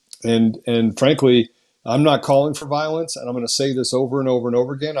 And frankly, I'm not calling for violence, and I'm going to say this over and over and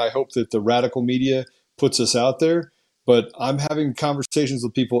over again. I hope that the radical media puts us out there, but I'm having conversations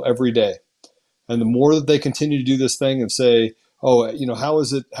with people every day. And the more that they continue to do this thing and say, oh, how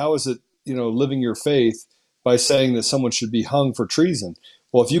is it, living your faith by saying that someone should be hung for treason?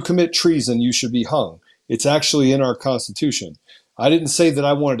 Well, if you commit treason, you should be hung. It's actually in our Constitution. I didn't say that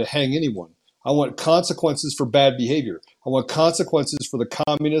I wanted to hang anyone. I want consequences for bad behavior. I want consequences for the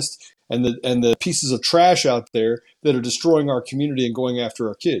communists and the pieces of trash out there that are destroying our community and going after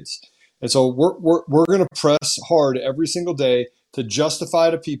our kids. And so we're going to press hard every single day to justify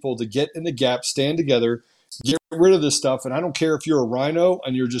to people to get in the gap, stand together, get rid of this stuff. And I don't care if you're a rhino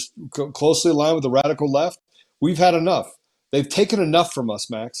and you're just closely aligned with the radical left. We've had enough. They've taken enough from us,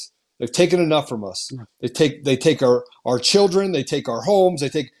 Max. They've taken enough from us. They take our children, they take our homes, they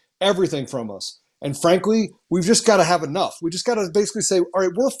take everything from us. And frankly, we've just got to have enough. We just got to basically say, all right,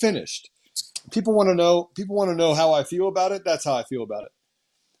 we're finished. People want to know how I feel about it. That's how I feel about it.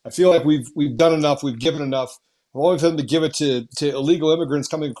 I feel like we've done enough. We've given enough. I've only for them to give it to illegal immigrants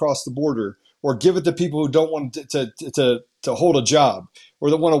coming across the border, or give it to people who don't want to hold a job,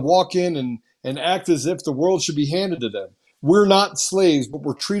 or that want to walk in and act as if the world should be handed to them. We're not slaves, but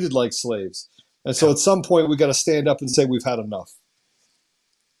we're treated like slaves. And so at some point, we got to stand up and say we've had enough.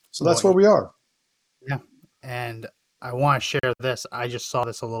 So that's where we are. Yeah. And I want to share this. I just saw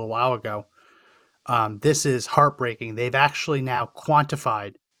this a little while ago. This is heartbreaking. They've actually now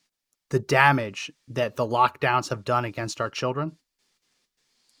quantified the damage that the lockdowns have done against our children.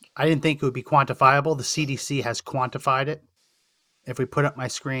 I didn't think it would be quantifiable. The CDC has quantified it. If we put up my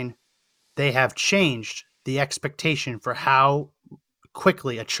screen, they have changed the expectation for how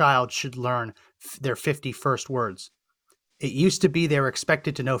quickly a child should learn their 50 first words. It used to be they were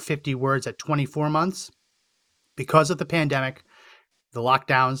expected to know 50 words at 24 months. Because of the pandemic, the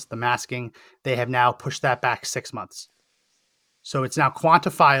lockdowns, the masking, they have now pushed that back 6 months. So it's now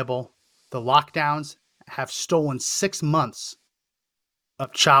quantifiable. The lockdowns have stolen 6 months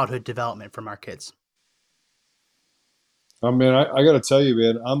of childhood development from our kids. I mean, I got to tell you,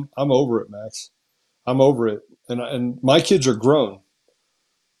 man, I'm over it, Max. I'm over it, and my kids are grown.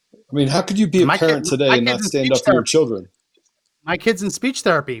 I mean, how could you be a parent today and not stand up for your children? My kid's in speech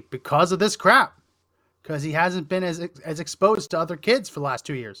therapy because of this crap, because he hasn't been as exposed to other kids for the last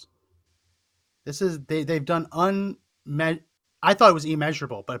 2 years. This is they've done I thought it was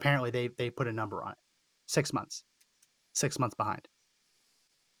immeasurable, but apparently they put a number on it. 6 months. 6 months behind.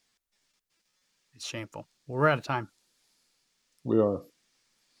 It's shameful. Well, we're out of time. We are.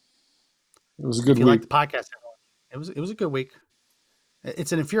 It was a good week. If you week. like the podcast, everyone, it was a good week.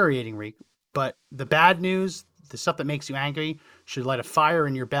 It's an infuriating week, but the bad news, the stuff that makes you angry, should light a fire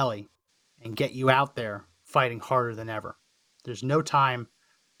in your belly and get you out there fighting harder than ever. There's no time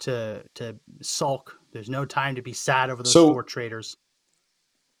to sulk. There's no time to be sad over those 4 traitors.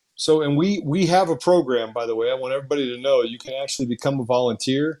 So, and we have a program, by the way. I want everybody to know you can actually become a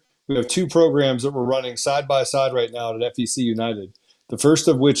volunteer. We have 2 programs that we're running side by side right now at FEC United. The first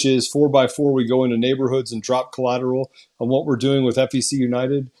of which is 4x4. We go into neighborhoods and drop collateral on what we're doing with FEC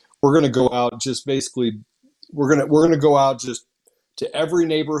United. We're going to go out just basically, we're going to go out just to every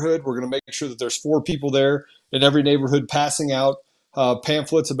neighborhood. We're going to make sure that there's 4 people there in every neighborhood passing out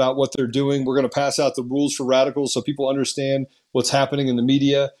pamphlets about what they're doing. We're going to pass out the rules for radicals so people understand what's happening in the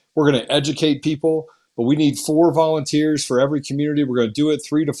media. We're going to educate people, but we need 4 volunteers for every community. We're going to do it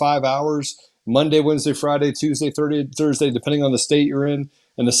 3 to 5 hours, Monday, Wednesday, Friday, Tuesday, Thursday, depending on the state you're in.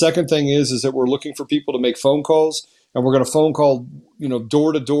 And the second thing is that we're looking for people to make phone calls, and we're going to phone call,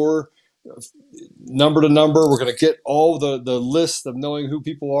 door to door, number to number. We're going to get all the list of knowing who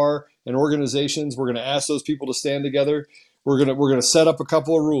people are and organizations. We're going to ask those people to stand together. We're going to set up a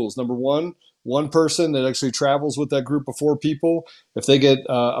couple of rules. Number one person that actually travels with that group of 4 people, if they get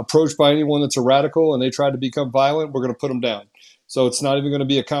approached by anyone that's a radical and they try to become violent, we're going to put them down. So it's not even going to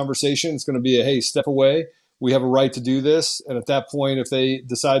be a conversation. It's going to be a, hey, step away. We have a right to do this. And at that point, if they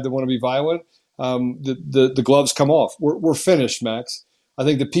decide they want to be violent, the gloves come off. We're finished, Max. I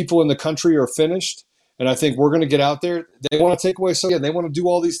think the people in the country are finished. And I think we're going to get out there. They want to take away. So, yeah, they want to do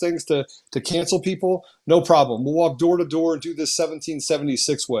all these things to cancel people. No problem. We'll walk door to door and do this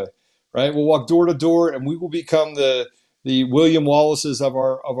 1776 way, right? We'll walk door to door, and we will become the William Wallaces of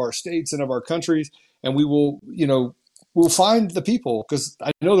our states and of our countries. And we will, we'll find the people, because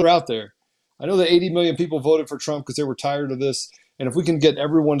I know they're out there. I know that 80 million people voted for Trump because they were tired of this. And if we can get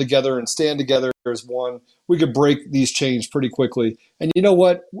everyone together and stand together as one, we could break these chains pretty quickly. And you know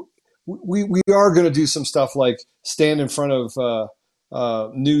what? We are going to do some stuff like stand in front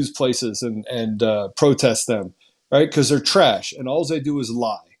of news places and protest them, right? Because they're trash, and all they do is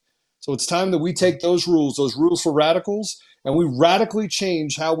lie. So it's time that we take those rules for radicals, and we radically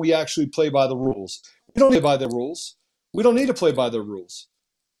change how we actually play by the rules. We don't play by the rules. We don't need to play by the rules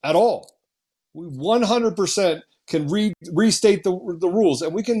at all. We 100% can restate the rules,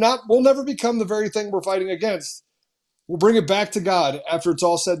 and we'll never become the very thing we're fighting against. We'll bring it back to God after it's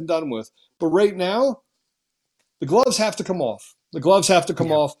all said and done with. But right now, the gloves have to come off. The gloves have to come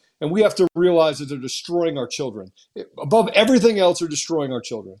off, and we have to realize that they're destroying our children. Above everything else, they're destroying our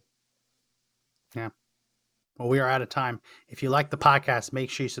children. Yeah. Well, we are out of time. If you like the podcast, make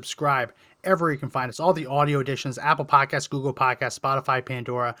sure you subscribe everywhere you can find us. All the audio editions, Apple Podcasts, Google Podcasts, Spotify,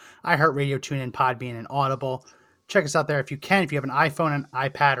 Pandora, iHeartRadio, TuneIn, Podbean, and Audible. Check us out there if you can. If you have an iPhone, an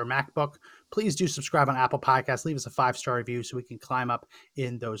iPad, or MacBook, please do subscribe on Apple Podcasts. Leave us a 5-star review so we can climb up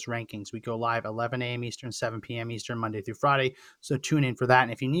in those rankings. We go live 11 a.m. Eastern, 7 p.m. Eastern, Monday through Friday. So tune in for that.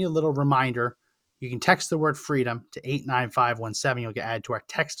 And if you need a little reminder, you can text the word freedom to 89517. You'll get added to our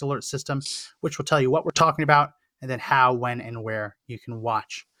text alert system, which will tell you what we're talking about and then how, when, and where you can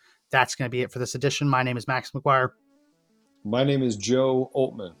watch. That's going to be it for this edition. My name is Max McGuire. My name is Joe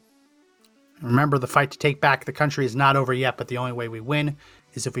Altman. Remember, the fight to take back the country is not over yet, but the only way we win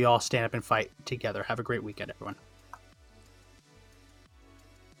is if we all stand up and fight together. Have a great weekend, everyone.